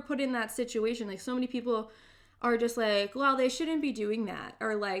you were put in that situation, like, so many people are just like, well, they shouldn't be doing that.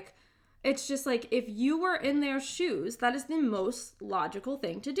 Or, like, it's just like, if you were in their shoes, that is the most logical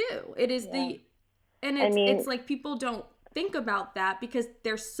thing to do. It is it's like people don't think about that because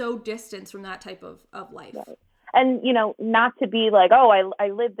they're so distant from that type of life. Right. And, you know, not to be like, oh, I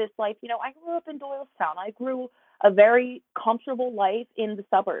lived this life. You know, I grew up in Doylestown. I grew a very comfortable life in the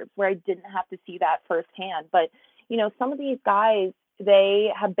suburbs where I didn't have to see that firsthand. But, you know, some of these guys, they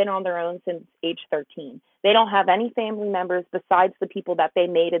have been on their own since age 13. They don't have any family members besides the people that they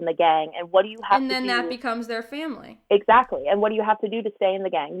made in the gang. And what do you have to do? And then that becomes their family. Exactly. And what do you have to do to stay in the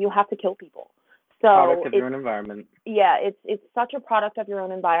gang? You have to kill people. So product of your own environment. Yeah, it's such a product of your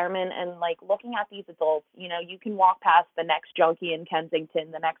own environment. And like looking at these adults, you know, you can walk past the next junkie in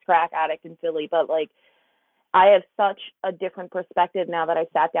Kensington, the next crack addict in Philly, but like I have such a different perspective now that I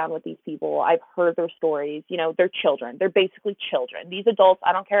sat down with these people. I've heard their stories. You know, they're children. They're basically children. These adults,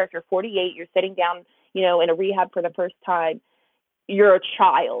 I don't care if you're 48, you're sitting down, you know, in a rehab for the first time, you're a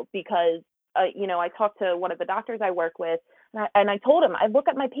child because, you know, I talked to one of the doctors I work with, and I told him, I look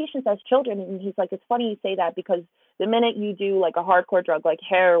at my patients as children. And he's like, it's funny you say that because the minute you do like a hardcore drug like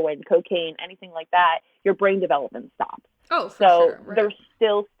heroin, cocaine, anything like that, your brain development stops. Oh, for sure. Right. They're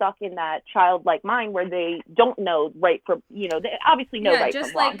still stuck in that childlike mind where they don't know right from, you know, they obviously know right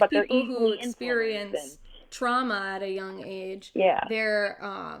from wrong, but they're easily who experience trauma at a young age. Yeah. They're,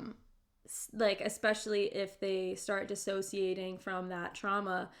 like, especially if they start dissociating from that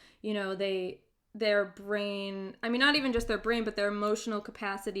trauma, you know, their brain, I mean, not even just their brain, but their emotional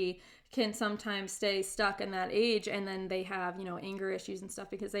capacity can sometimes stay stuck in that age, and then they have, you know, anger issues and stuff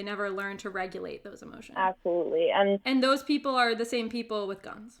because they never learn to regulate those emotions. Absolutely. And those people are the same people with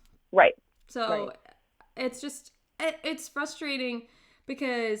guns. Right. So it's just, it's frustrating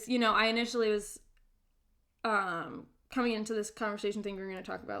because, you know, I initially was coming into this conversation thinking we're going to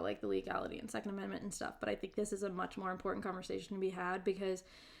talk about like the legality and Second Amendment and stuff, but I think this is a much more important conversation to be had because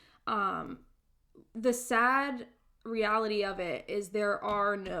the sad reality of it is there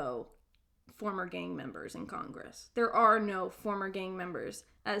are no former gang members in Congress. There are no former gang members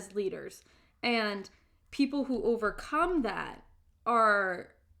as leaders. And people who overcome that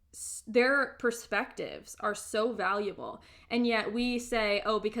their perspectives are so valuable. And yet we say,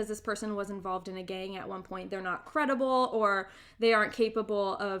 oh, because this person was involved in a gang at one point, they're not credible or they aren't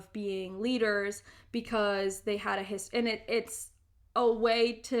capable of being leaders because they had a history. And it's a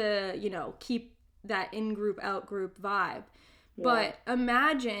way to, you know, keep that in-group, out-group vibe. Yeah. But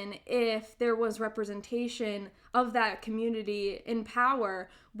imagine if there was representation of that community in power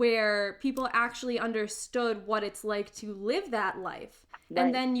where people actually understood what it's like to live that life. Right.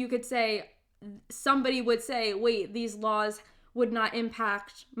 And then you could say, somebody would say, wait, these laws would not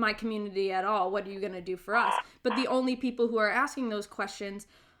impact my community at all. What are you going to do for us? But the only people who are asking those questions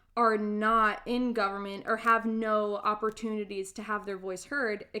are not in government or have no opportunities to have their voice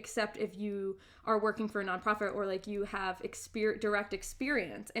heard, except if you are working for a nonprofit or like you have direct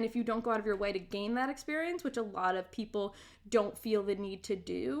experience. And if you don't go out of your way to gain that experience, which a lot of people don't feel the need to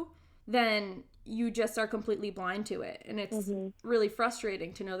do, then you just are completely blind to it. And it's really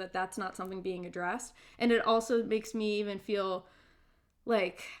frustrating to know that that's not something being addressed. And it also makes me even feel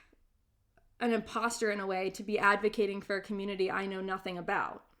like an imposter in a way to be advocating for a community I know nothing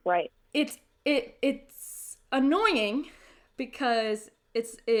about. Right. It's annoying because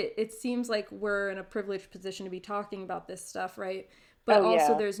it seems like we're in a privileged position to be talking about this stuff, right? But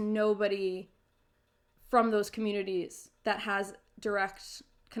also there's nobody from those communities that has direct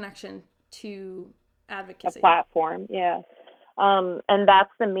connection to advocacy. A platform, yeah. And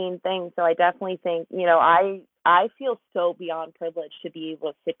that's the main thing. So I definitely think, I feel so beyond privileged to be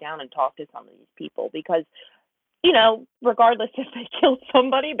able to sit down and talk to some of these people because, regardless if they killed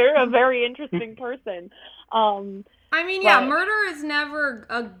somebody, they're a very interesting person. I mean, yeah, murder is never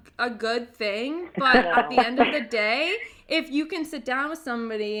a good thing, but at the end of the day, if you can sit down with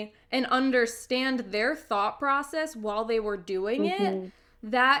somebody and understand their thought process while they were doing it,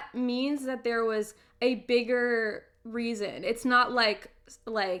 that means that there was a bigger reason. It's not like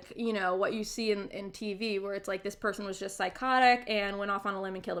what you see in TV where it's like this person was just psychotic and went off on a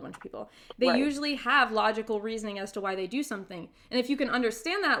limb and killed a bunch of people. They usually have logical reasoning as to why they do something. And if you can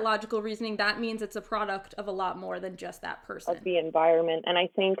understand that logical reasoning, that means it's a product of a lot more than just that person. Of the environment. And I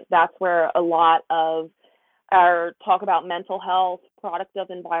think that's where a lot of our talk about mental health, product of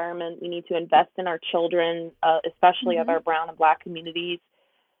environment, we need to invest in our children, especially of our brown and black communities.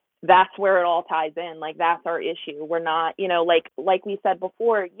 That's where it all ties in. Like, that's our issue. We're not, like we said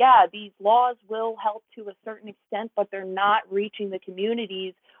before, these laws will help to a certain extent, but they're not reaching the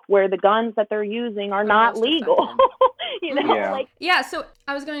communities where the guns that they're using are not legal. So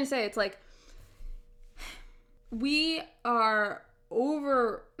I was going to say, it's like, we are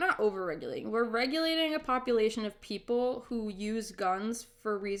not over-regulating. We're regulating a population of people who use guns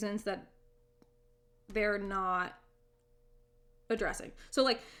for reasons that they're not addressing. So,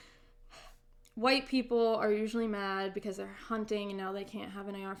 like, white people are usually mad because they're hunting and now they can't have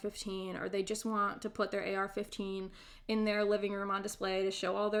an AR-15, or they just want to put their AR-15 in their living room on display to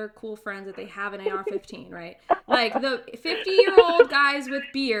show all their cool friends that they have an AR-15, right? Like, the 50-year-old guys with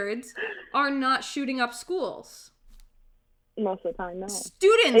beards are not shooting up schools. Most of the time, no.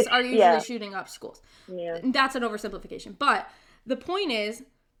 Students are usually shooting up schools. Yeah. That's an oversimplification. But the point is,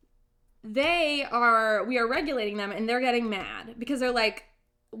 we are regulating them and they're getting mad because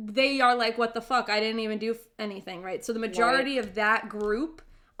they are like, what the fuck? I didn't even do anything, right? So the majority of that group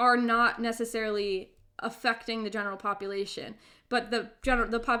are not necessarily affecting the general population, but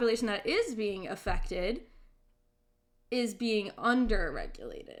the population that is being affected is being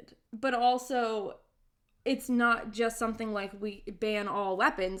under-regulated. But also, it's not just something like we ban all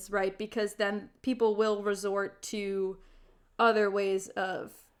weapons, right? Because then people will resort to other ways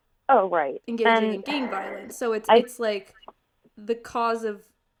of engaging in gang violence. So it's like the cause of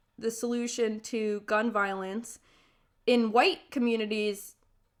the solution to gun violence in white communities,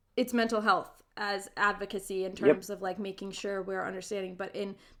 it's mental health as advocacy in terms of like making sure we're understanding. But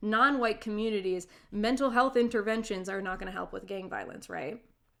in non-white communities, mental health interventions are not going to help with gang violence, right?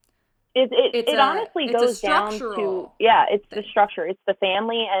 It honestly goes down to it's the structure. It's the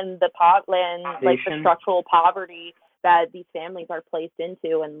family and the the structural poverty that these families are placed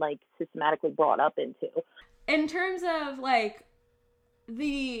into and like systematically brought up into. In terms of like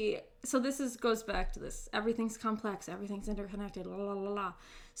goes back to this, everything's complex, everything's interconnected, la la la la.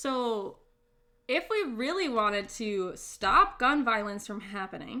 So if we really wanted to stop gun violence from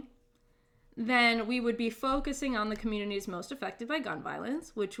happening, then we would be focusing on the communities most affected by gun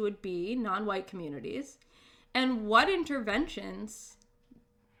violence, which would be non-white communities. And what interventions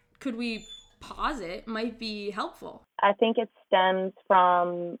could we posit might be helpful? I think it stems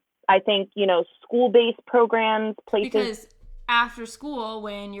from, school-based programs, places. Because after school,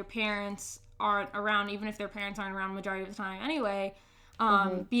 when your parents aren't around, even if their parents aren't around the majority of the time anyway,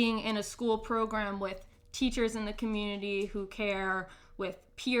 being in a school program with teachers in the community who care, with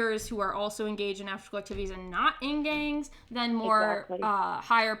peers who are also engaged in after-school activities and not in gangs, then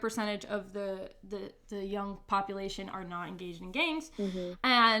higher percentage of the young population are not engaged in gangs.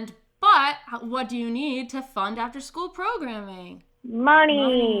 But what do you need to fund after-school programming?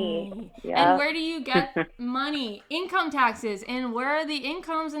 Money. Yep. And where do you get money? Income taxes. And where are the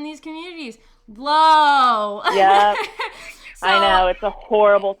incomes in these communities? Low. Yeah. So, I know. It's a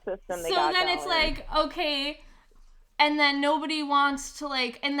horrible system. It's like, okay. And then nobody wants to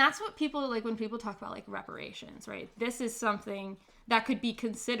and that's what people when people talk about reparations, right? This is something that could be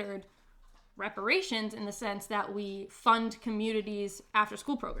considered reparations in the sense that we fund communities after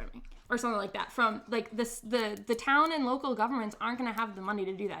school programming or something like that. From the town and local governments aren't going to have the money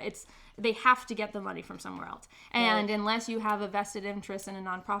to do that. They have to get the money from somewhere else. And unless you have a vested interest in a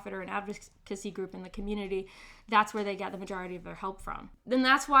nonprofit or an advocacy group in the community, that's where they get the majority of their help from. Then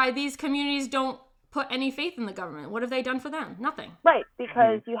that's why these communities don't put any faith in the government. What have they done for them? Nothing. Right,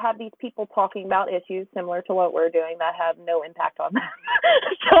 because you have these people talking about issues similar to what we're doing that have no impact on them.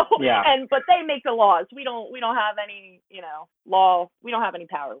 But they make the laws. We don't have any, law. We don't have any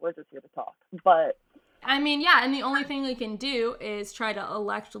power. We're just here to talk. But I mean, yeah, and the only thing we can do is try to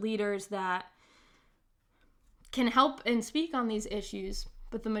elect leaders that can help and speak on these issues.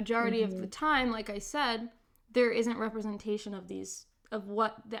 But the majority of the time, like I said, there isn't representation of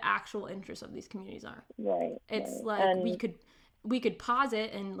what the actual interests of these communities are. Right. It's right. like And we could pause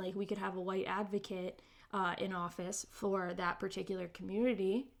it and like we could have a white advocate in office for that particular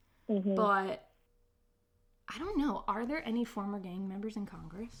community, but I don't know. Are there any former gang members in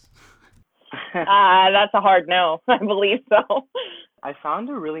Congress? that's a hard no. I believe so. I found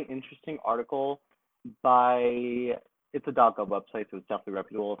a really interesting article by, it's a .gov website, so it's definitely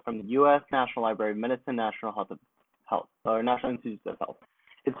reputable, from the U.S. National Library of Medicine, or National Institutes of Health.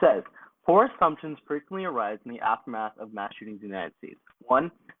 It says, 4 assumptions frequently arise in the aftermath of mass shootings in the United States.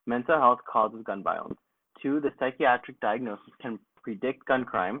 1, mental health causes gun violence. 2, the psychiatric diagnosis can predict gun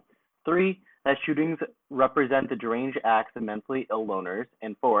crime. 3, that shootings represent the deranged acts of mentally ill loners.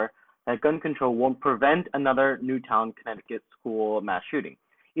 And 4, that gun control won't prevent another Newtown, Connecticut school mass shooting.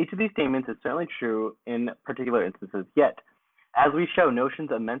 Each of these statements is certainly true in particular instances, yet, as we show, notions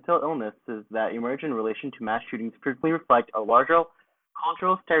of mental illnesses that emerge in relation to mass shootings frequently reflect a larger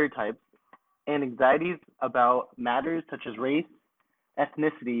cultural stereotypes and anxieties about matters such as race,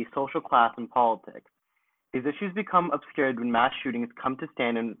 ethnicity, social class, and politics. These issues become obscured when mass shootings come to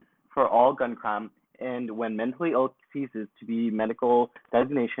stand in for all gun crime and when mentally ill ceases to be medical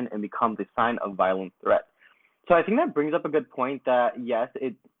designation and becomes a sign of violent threat. So I think that brings up a good point that, yes,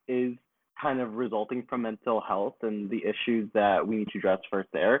 it is kind of resulting from mental health and the issues that we need to address first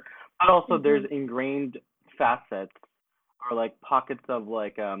there, but also there's ingrained facets or like pockets of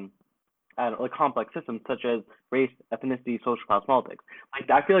like complex systems such as race, ethnicity, social class, politics. Like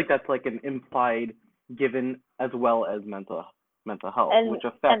I feel like that's like an implied given as well as mental health, which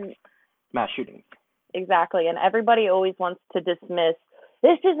affects mass shootings. Exactly. And everybody always wants to dismiss,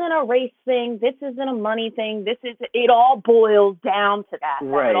 this isn't a race thing, this isn't a money thing, it all boils down to that.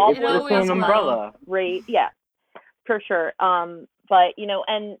 Right. It It's an umbrella. Right. Yeah, for sure. But,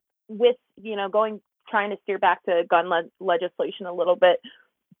 and with, trying to steer back to gun legislation a little bit,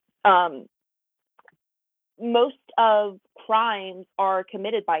 most of crimes are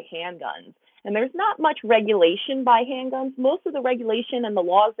committed by handguns. And there's not much regulation by handguns. Most of the regulation and the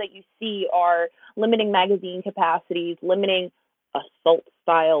laws that you see are limiting magazine capacities, limiting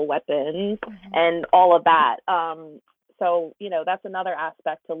assault-style weapons, and all of that. So, that's another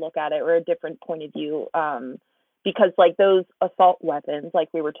aspect to look at it, or a different point of view, because like those assault weapons, like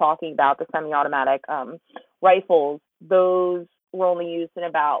we were talking about, the semi-automatic rifles, those were only used in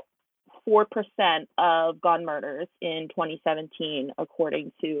about 4% of gun murders in 2017,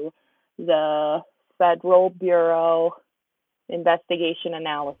 according to the Federal Bureau Investigation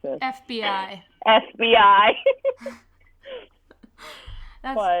Analysis. FBI.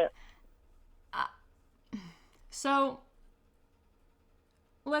 But so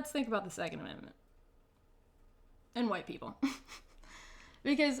let's think about the Second Amendment and white people.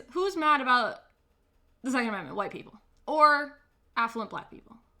 Because who's mad about the Second Amendment? White people or affluent black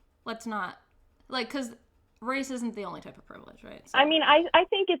people. Let's not, because race isn't the only type of privilege, right? So, I mean, I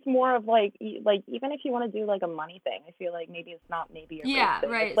think it's more of like even if you want to do like a money thing, I feel like maybe it's not maybe a race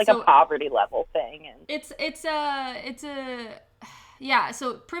thing. Right. It's like a poverty level thing, and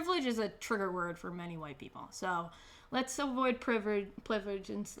so privilege is a trigger word for many white people. So let's avoid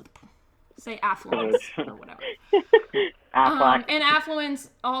privilege and say affluence or whatever. And affluence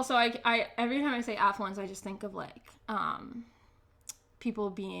also, I every time I say affluence, I just think of like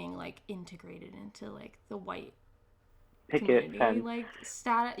people being like integrated into like the white picket fence, like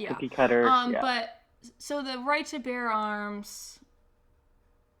status, cookie cutter. But so the right to bear arms,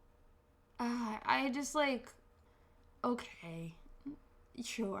 I just like, okay,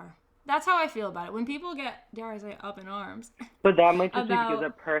 sure. That's how I feel about it. When people get, dare I say, up in arms. But that might just be because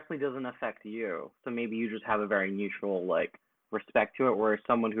it personally doesn't affect you. So maybe you just have a very neutral like respect to it, whereas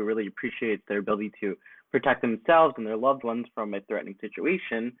someone who really appreciates their ability to protect themselves and their loved ones from a threatening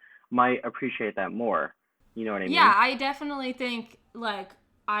situation might appreciate that more. You know what I mean? Yeah, I definitely think,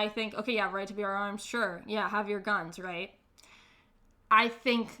 okay, yeah, right to bear arms, sure. Yeah, have your guns, right? I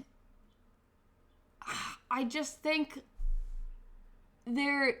just think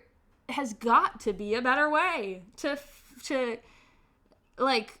there has got to be a better way to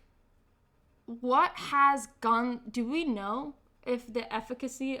what has do we know if the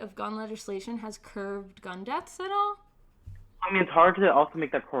efficacy of gun legislation has curbed gun deaths at all? I mean, it's hard to also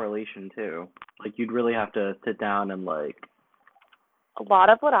make that correlation too. Like, you'd really have to sit down and like. A lot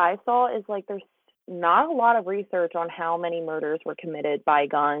of what I saw is like there's not a lot of research on how many murders were committed by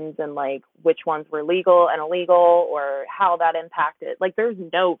guns and like which ones were legal and illegal or how that impacted. Like, there's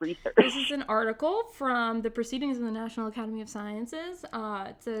no research. This is an article from the Proceedings of the National Academy of Sciences.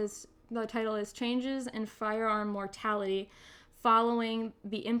 It says the title is "Changes in Firearm Mortality Following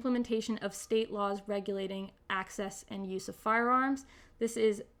the Implementation of State Laws Regulating access and use of firearms. This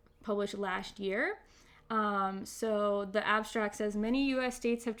is published last year. So the abstract says many U.S.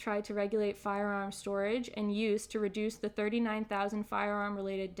 states have tried to regulate firearm storage and use to reduce the 39,000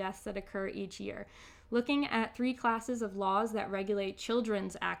 firearm-related deaths that occur each year. Looking at 3 classes of laws that regulate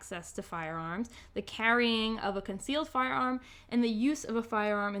children's access to firearms, the carrying of a concealed firearm, and the use of a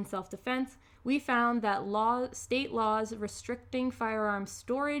firearm in self-defense, we found that state laws restricting firearm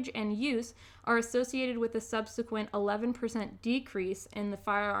storage and use are associated with a subsequent 11% decrease in the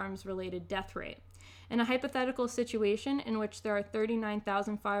firearms-related death rate. In a hypothetical situation in which there are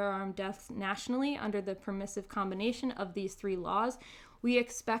 39,000 firearm deaths nationally under the permissive combination of these 3 laws, we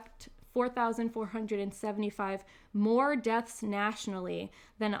expect 4,475 more deaths nationally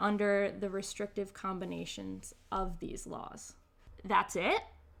than under the restrictive combinations of these laws. That's it?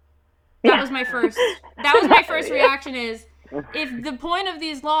 That was my first reaction is, if the point of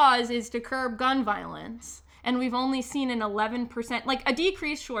these laws is to curb gun violence, and we've only seen an 11%, like a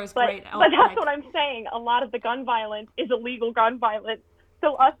decrease, sure, is great. But that's what I'm saying. A lot of the gun violence is illegal gun violence.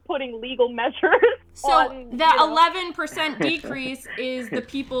 So us putting legal measures on, that 11% decrease is the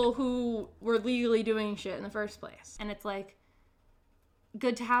people who were legally doing shit in the first place. And it's like,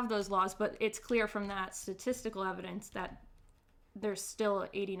 good to have those laws, but it's clear from that statistical evidence that there's still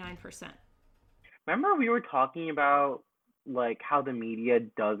 89%. Remember we were talking about like how the media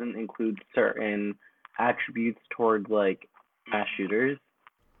doesn't include certain attributes towards like mass shooters?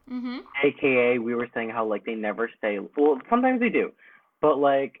 Mm-hmm. AKA we were saying how like they never say, well, sometimes they do, but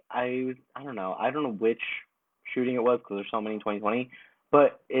like I don't know which shooting it was because there's so many in 2020,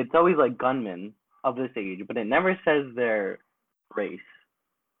 but it's always like gunmen of this age, but it never says their race.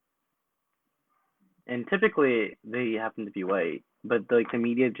 And typically they happen to be white, but like the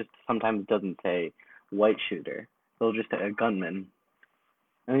media just sometimes doesn't say white shooter. They'll just say a gunman.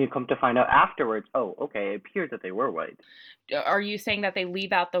 And then you come to find out afterwards, oh, okay, it appears that they were white. Are you saying that they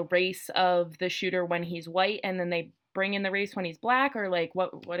leave out the race of the shooter when he's white and then they bring in the race when he's black? Or like,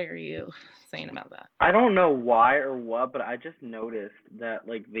 what are you saying about that? I don't know why or what, but I just noticed that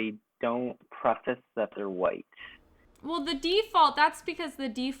like they don't preface that they're white. Well, that's because the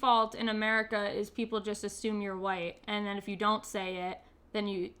default in America is people just assume you're white. And then if you don't say it, then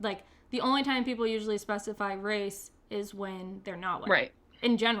you, like, the only time people usually specify race is when they're not white. Right.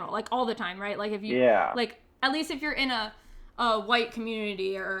 In general, like all the time, right? Like if you, like at least if you're in a white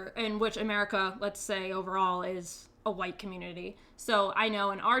community, or in which America, let's say overall, is a white community. So I know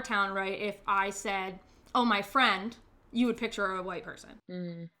in our town, right, if I said, oh, my friend, you would picture a white person.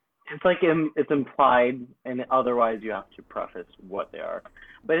 Mm. It's like it's implied, and otherwise you have to preface what they are.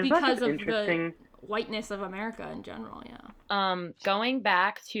 But it's because not just of interesting. The whiteness of America in general, yeah. Going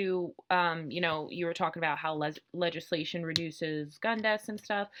back to, you were talking about how legislation reduces gun deaths and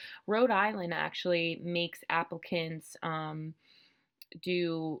stuff. Rhode Island actually makes applicants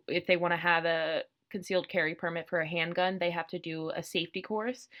if they want to have a concealed carry permit for a handgun, they have to do a safety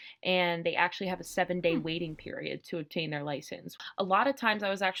course, and they actually have a 7-day waiting period to obtain their license. A lot of times I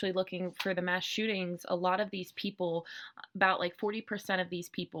was actually looking for the mass shootings. A lot of these people, about like 40% of these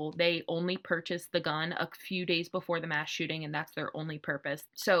people, they only purchase the gun a few days before the mass shooting, and that's their only purpose.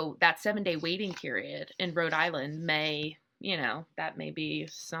 So that 7-day waiting period in Rhode Island that may be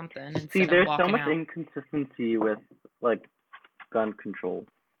something. See, there's so much inconsistency with like gun control.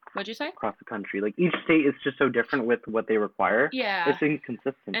 What'd you say? Across the country. Like each state is just so different with what they require. Yeah. It's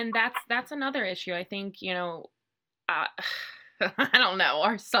inconsistent. And that's another issue. I think, I don't know.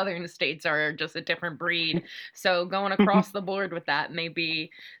 Our southern states are just a different breed. So going across the board with that may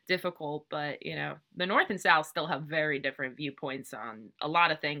be difficult. But, the North and South still have very different viewpoints on a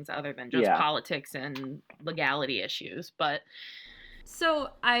lot of things other than just politics and legality issues. But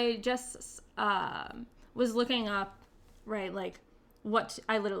so I just was looking up, right, like,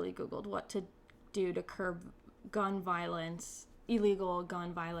 I literally Googled what to do to curb gun violence, illegal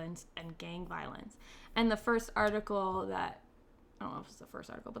gun violence, and gang violence. And the first article that, I don't know if it's the first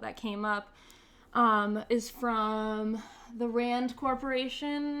article, but that came up is from the RAND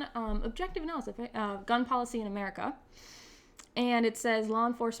Corporation, Objective Analysis, Gun Policy in America. And it says law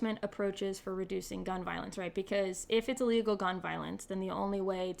enforcement approaches for reducing gun violence, right? Because if it's illegal gun violence, then the only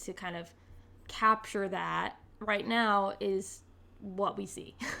way to kind of capture that right now is what we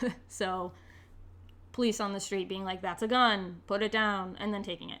see. So police on the street being like, that's a gun, put it down, and then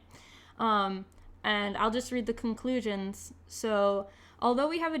taking it. And I'll just read the conclusions. So, although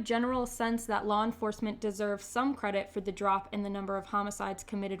we have a general sense that law enforcement deserves some credit for the drop in the number of homicides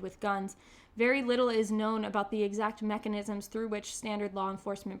committed with guns, very little is known about the exact mechanisms through which standard law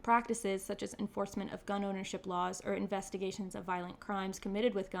enforcement practices, such as enforcement of gun ownership laws or investigations of violent crimes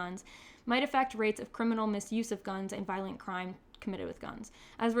committed with guns, might affect rates of criminal misuse of guns and violent crime committed with guns.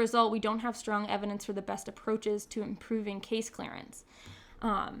 As a result, we don't have strong evidence for the best approaches to improving case clearance.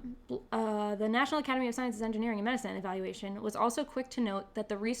 The National Academy of Sciences, Engineering, and Medicine evaluation was also quick to note that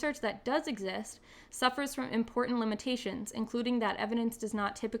the research that does exist suffers from important limitations, including that evidence does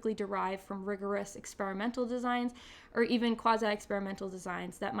not typically derive from rigorous experimental designs or even quasi-experimental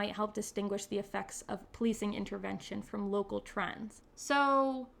designs that might help distinguish the effects of policing intervention from local trends.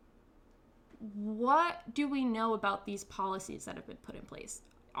 So, what do we know about these policies that have been put in place?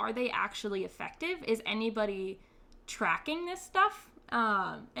 Are they actually effective? Is anybody tracking this stuff?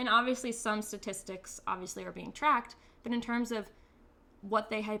 And obviously some statistics obviously are being tracked, but in terms of what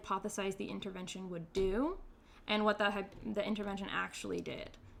they hypothesized the intervention would do and what the intervention actually did,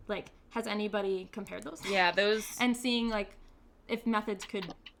 like, has anybody compared those? Yeah, those... and seeing, like, if methods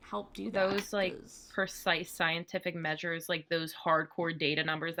could help do that. Those, like, precise scientific measures, like those hardcore data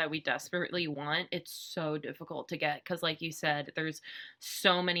numbers that we desperately want, it's so difficult to get because, like you said, there's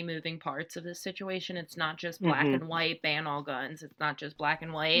so many moving parts of this situation. It's not just black and white, ban all guns. It's not just black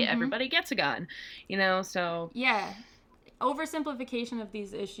and white, everybody gets a gun, you know, so... Yeah. Oversimplification of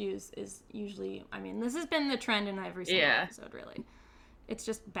these issues is usually, I mean, this has been the trend in every single episode, really. It's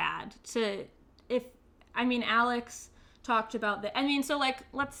just bad Alex talked about so like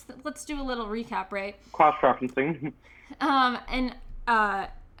let's do a little recap, right? Cross-referencing.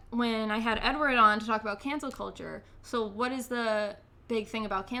 When I had Edward on to talk about cancel culture, so what is the big thing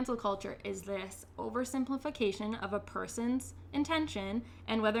about cancel culture is this oversimplification of a person's intention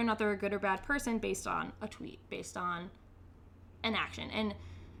and whether or not they're a good or bad person based on a tweet, based on an action. And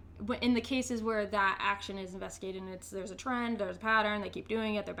in the cases where that action is investigated and there's a trend, there's a pattern, they keep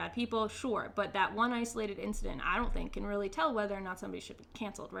doing it, they're bad people, sure. But that one isolated incident, I don't think can really tell whether or not somebody should be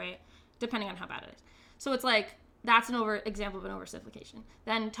canceled, right? Depending on how bad it is. So it's like, that's an example of an oversimplification.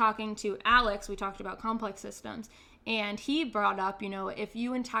 Then talking to Alex, we talked about complex systems, and he brought up, if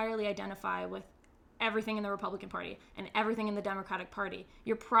you entirely identify with everything in the Republican Party and everything in the Democratic Party,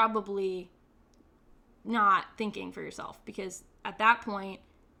 you're probably not thinking for yourself, because at that point,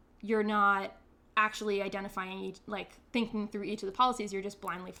 you're not actually identifying thinking through each of the policies. You're just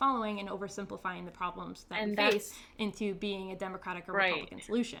blindly following and oversimplifying the problems that we face into being a Democratic or Republican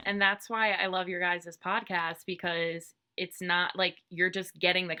solution. And that's why I love your guys' podcast, because it's not like you're just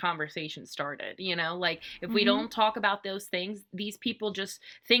getting the conversation started, like if we don't talk about those things, these people just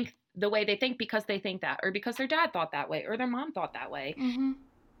think the way they think because they think that, or because their dad thought that way or their mom thought that way.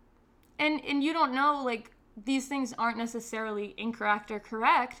 And you don't know, like, these things aren't necessarily incorrect or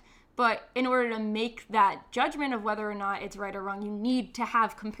correct, but in order to make that judgment of whether or not it's right or wrong, you need to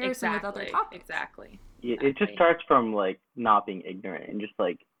have comparison with other topics. Exactly. Yeah, it just starts from, like, not being ignorant and just,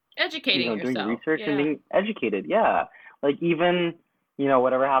 like, educating yourself. Doing research and being educated. Yeah. Like, even,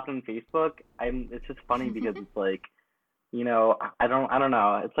 whatever happened on Facebook, it's just funny because it's like, I don't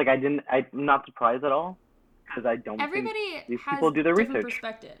know. It's like I'm not surprised at all. Because I don't think these people do their research.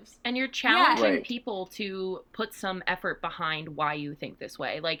 Perspectives. And you're challenging people to put some effort behind why you think this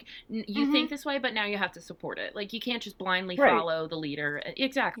way. Like, you think this way, but now you have to support it. Like, you can't just blindly follow the leader.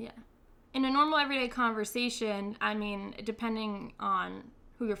 Exactly. Yeah. In a normal everyday conversation, I mean, depending on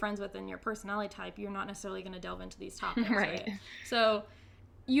who you're friends with and your personality type, you're not necessarily going to delve into these topics, right? So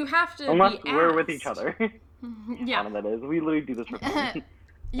you have to Unless be we're asked. with each other. Yeah. That is. We literally do this for fun.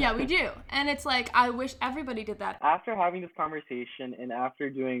 Yeah, we do. And it's like, I wish everybody did that. After having this conversation and after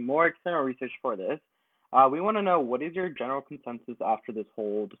doing more external research for this, we want to know, what is your general consensus after this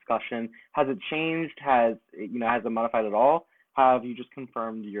whole discussion? Has it changed? Has it modified at all? Have you just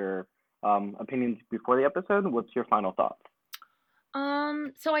confirmed your opinions before the episode? What's your final thoughts?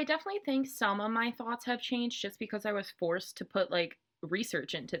 So I definitely think some of my thoughts have changed just because I was forced to put, like,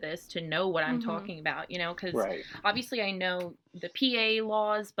 research into this to know what I'm talking about, because obviously I know the PA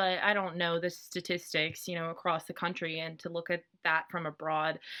laws, but I don't know the statistics, across the country, and to look at that from a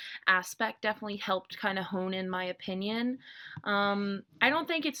broad aspect definitely helped kind of hone in my opinion. I don't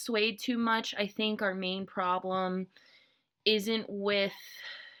think it's swayed too much. I think our main problem isn't with,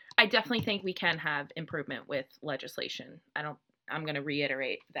 I definitely think we can have improvement with legislation. I'm going to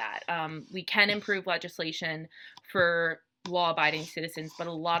reiterate that. We can improve legislation for law-abiding citizens, but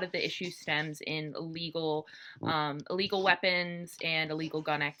a lot of the issue stems in illegal weapons and illegal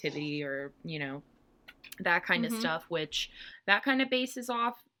gun activity, or that kind of stuff, which that kind of bases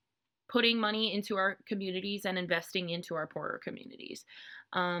off putting money into our communities and investing into our poorer communities.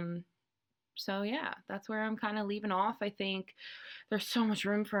 So yeah, that's where I'm kind of leaving off. I think there's so much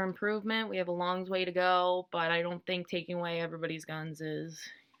room for improvement. We have a long way to go, but I don't think taking away everybody's guns is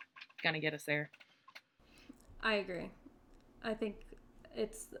gonna get us there. I agree. I think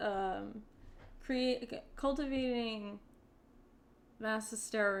it's cultivating mass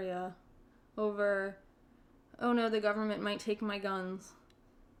hysteria over, oh no, the government might take my guns,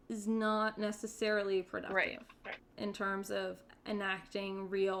 is not necessarily productive. Right. In terms of enacting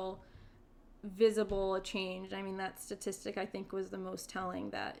real, visible change. I mean, that statistic I think was the most telling,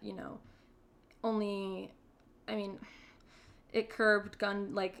 that, you know, it curbed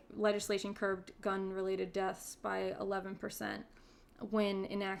legislation curbed gun-related deaths by 11% when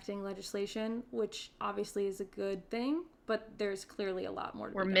enacting legislation, which obviously is a good thing, but there's clearly a lot more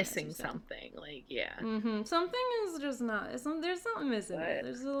to be We're done, missing something, like, yeah. Something is just not, there's something missing.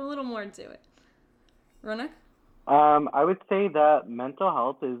 There's a little more to it. Ronak? I would say that mental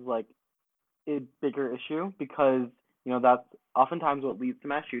health is like a bigger issue because, you know, that's oftentimes what leads to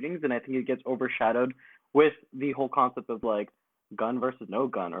mass shootings, and I think it gets overshadowed with the whole concept of like gun versus no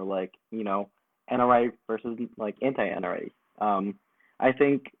gun, or like, you know, NRA versus like anti-NRA. I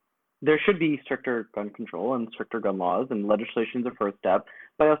think there should be stricter gun control and stricter gun laws, and legislation is a first step.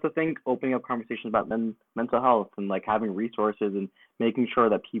 But I also think opening up conversations about mental health and like having resources and making sure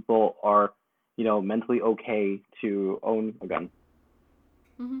that people are, you know, mentally okay to own a gun.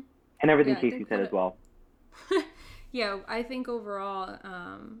 Mm-hmm. And everything Casey said as well. Yeah, I think overall,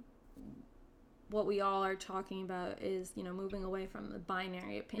 what we all are talking about is, you know, moving away from the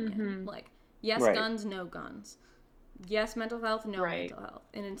binary opinion. Mm-hmm. Like, yes, Right. Guns, no guns. Yes, mental health, no Right. mental health.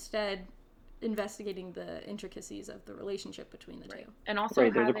 And instead, investigating the intricacies of the relationship between the two. And also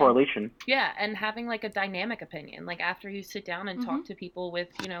Right, there's a correlation. Yeah, and having like a dynamic opinion. Like after you sit down and talk to people with,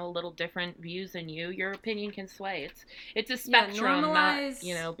 you know, a little different views than you, your opinion can sway. It's a spectrum, not,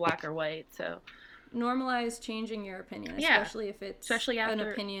 you know, black or white. So normalize changing your opinion, Yeah. especially if it's Especially an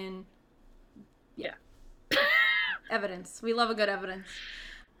after- opinion. Yeah. Evidence. We love a good evidence.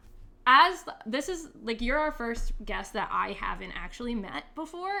 This is like, you're our first guest that I haven't actually met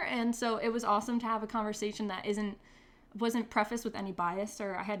before, and so it was awesome to have a conversation that wasn't prefaced with any bias,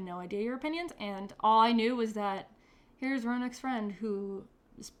 or I had no idea your opinions, and all I knew was that here's Ronak's friend who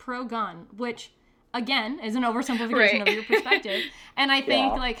is pro-gun, which again is an oversimplification of your perspective. And I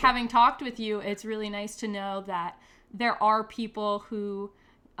think like having talked with you, it's really nice to know that there are people who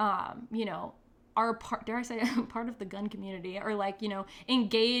you know, are part, dare I say, part of the gun community, or like, you know,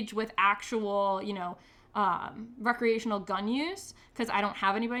 engage with actual, you know, recreational gun use, because I don't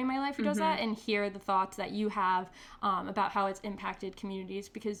have anybody in my life who does that, and hear the thoughts that you have about how it's impacted communities,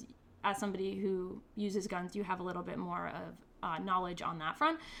 because as somebody who uses guns, you have a little bit more of knowledge on that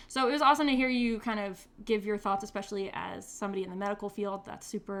front. So it was awesome to hear you kind of give your thoughts, especially as somebody in the medical field. That's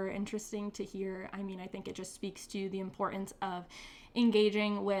super interesting to hear. I mean, I think it just speaks to the importance of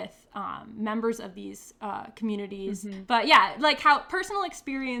engaging with members of these communities. But yeah, like how personal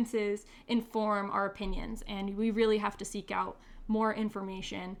experiences inform our opinions, and we really have to seek out more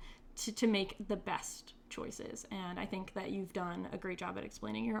information to make the best choices. And I think that you've done a great job at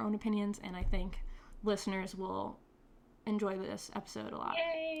explaining your own opinions, and I think listeners will enjoy this episode a lot.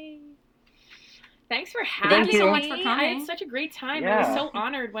 Yay! Thanks for having me. Thank you so much for I coming. had such a great time. Yeah. I was so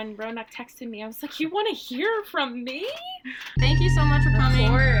honored when Ronak texted me. I was like, you want to hear from me? Thank you so much for coming.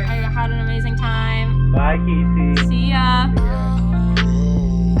 course. I had an amazing time. Bye, Casey. See ya.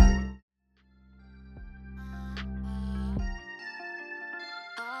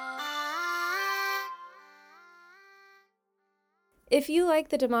 If you like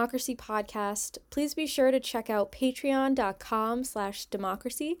the Democracy Podcast, please be sure to check out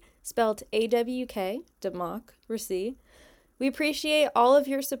patreon.com/democracy, spelled AWK, democracy. We appreciate all of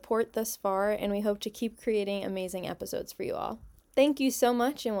your support thus far, and we hope to keep creating amazing episodes for you all. Thank you so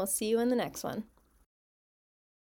much, and we'll see you in the next one.